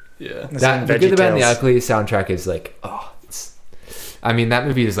 Yeah. That The Good, the Bad, and the Ugly soundtrack is like, I mean, that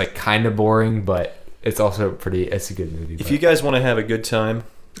movie is like kind of boring, but it's also it's a good movie. If you guys want to have a good time,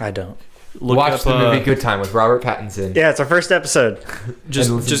 I don't. watch up, the movie Good Time with Robert Pattinson. Yeah, it's our first episode. just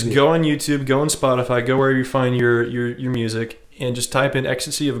go on YouTube, go on Spotify, go wherever you find your music, and just type in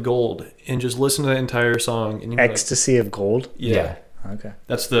 "Ecstasy of Gold" and just listen to the entire song. And you're like, Ecstasy of Gold. yeah. Okay.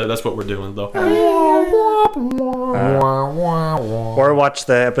 That's what we're doing though. Or watch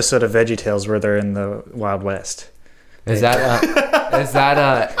the episode of VeggieTales where they're in the Wild West. Is that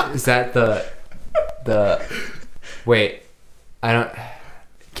the wait? I don't.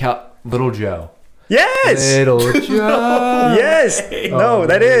 Little Joe. Yes. Little Joe. Yes. No,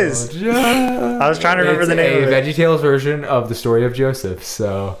 that is. Joe. I was trying to remember the name It's of a it. VeggieTales version of the story of Joseph.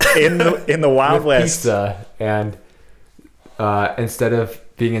 So In the Wild with West. pizza, and instead of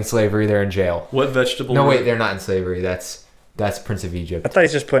being in slavery, they're in jail. What vegetable? No, wait, they're not in slavery. That's Prince of I Egypt. thought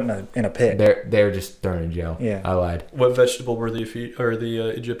he's just put in a pit. They're just thrown in jail. Yeah. I lied. What vegetable were the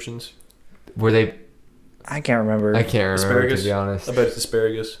Egyptians? Were they? I can't remember. I can't remember, Asparagus? to be honest. I bet it's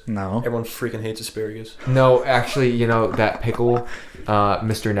asparagus. No. Everyone freaking hates asparagus. No, actually, you know that pickle,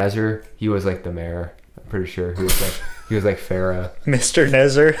 Mr. Nezer. He was like the mayor. I'm pretty sure he was like Pharaoh. Mr.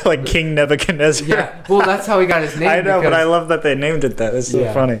 Nezer, like King Nebuchadnezzar. Yeah. Well, that's how he got his name. I know, but because- I love that they named it that. That's so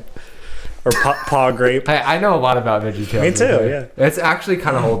Yeah. funny. Or paw grape. I know a lot about VeggieTales. Me too, okay? yeah. It's actually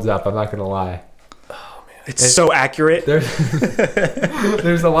kind of holds up. I'm not gonna lie. It's so accurate.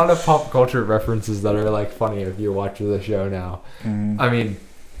 There's a lot of pop culture references that are like funny if you watch the show now. I mean,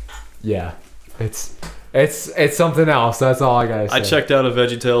 yeah, it's something else. That's all I gotta say. I checked out of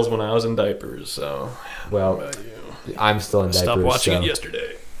VeggieTales when I was in diapers, so Well, what about you? I'm still in diapers. Stopped watching so. it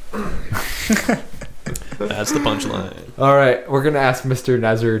yesterday. That's the punchline. All right, we're gonna ask Mr.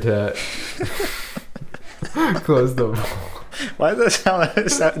 Nezer to close the. Why does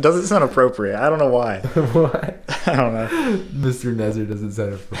that sound? Doesn't sound appropriate. I don't know why. What? I don't know. Mr. Nezer doesn't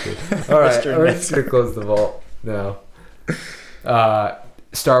sound appropriate. All right, Mr. we're just gonna close the vault now.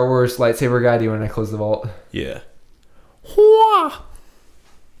 Star Wars lightsaber guy. Do you want to close the vault? Yeah. Whoa!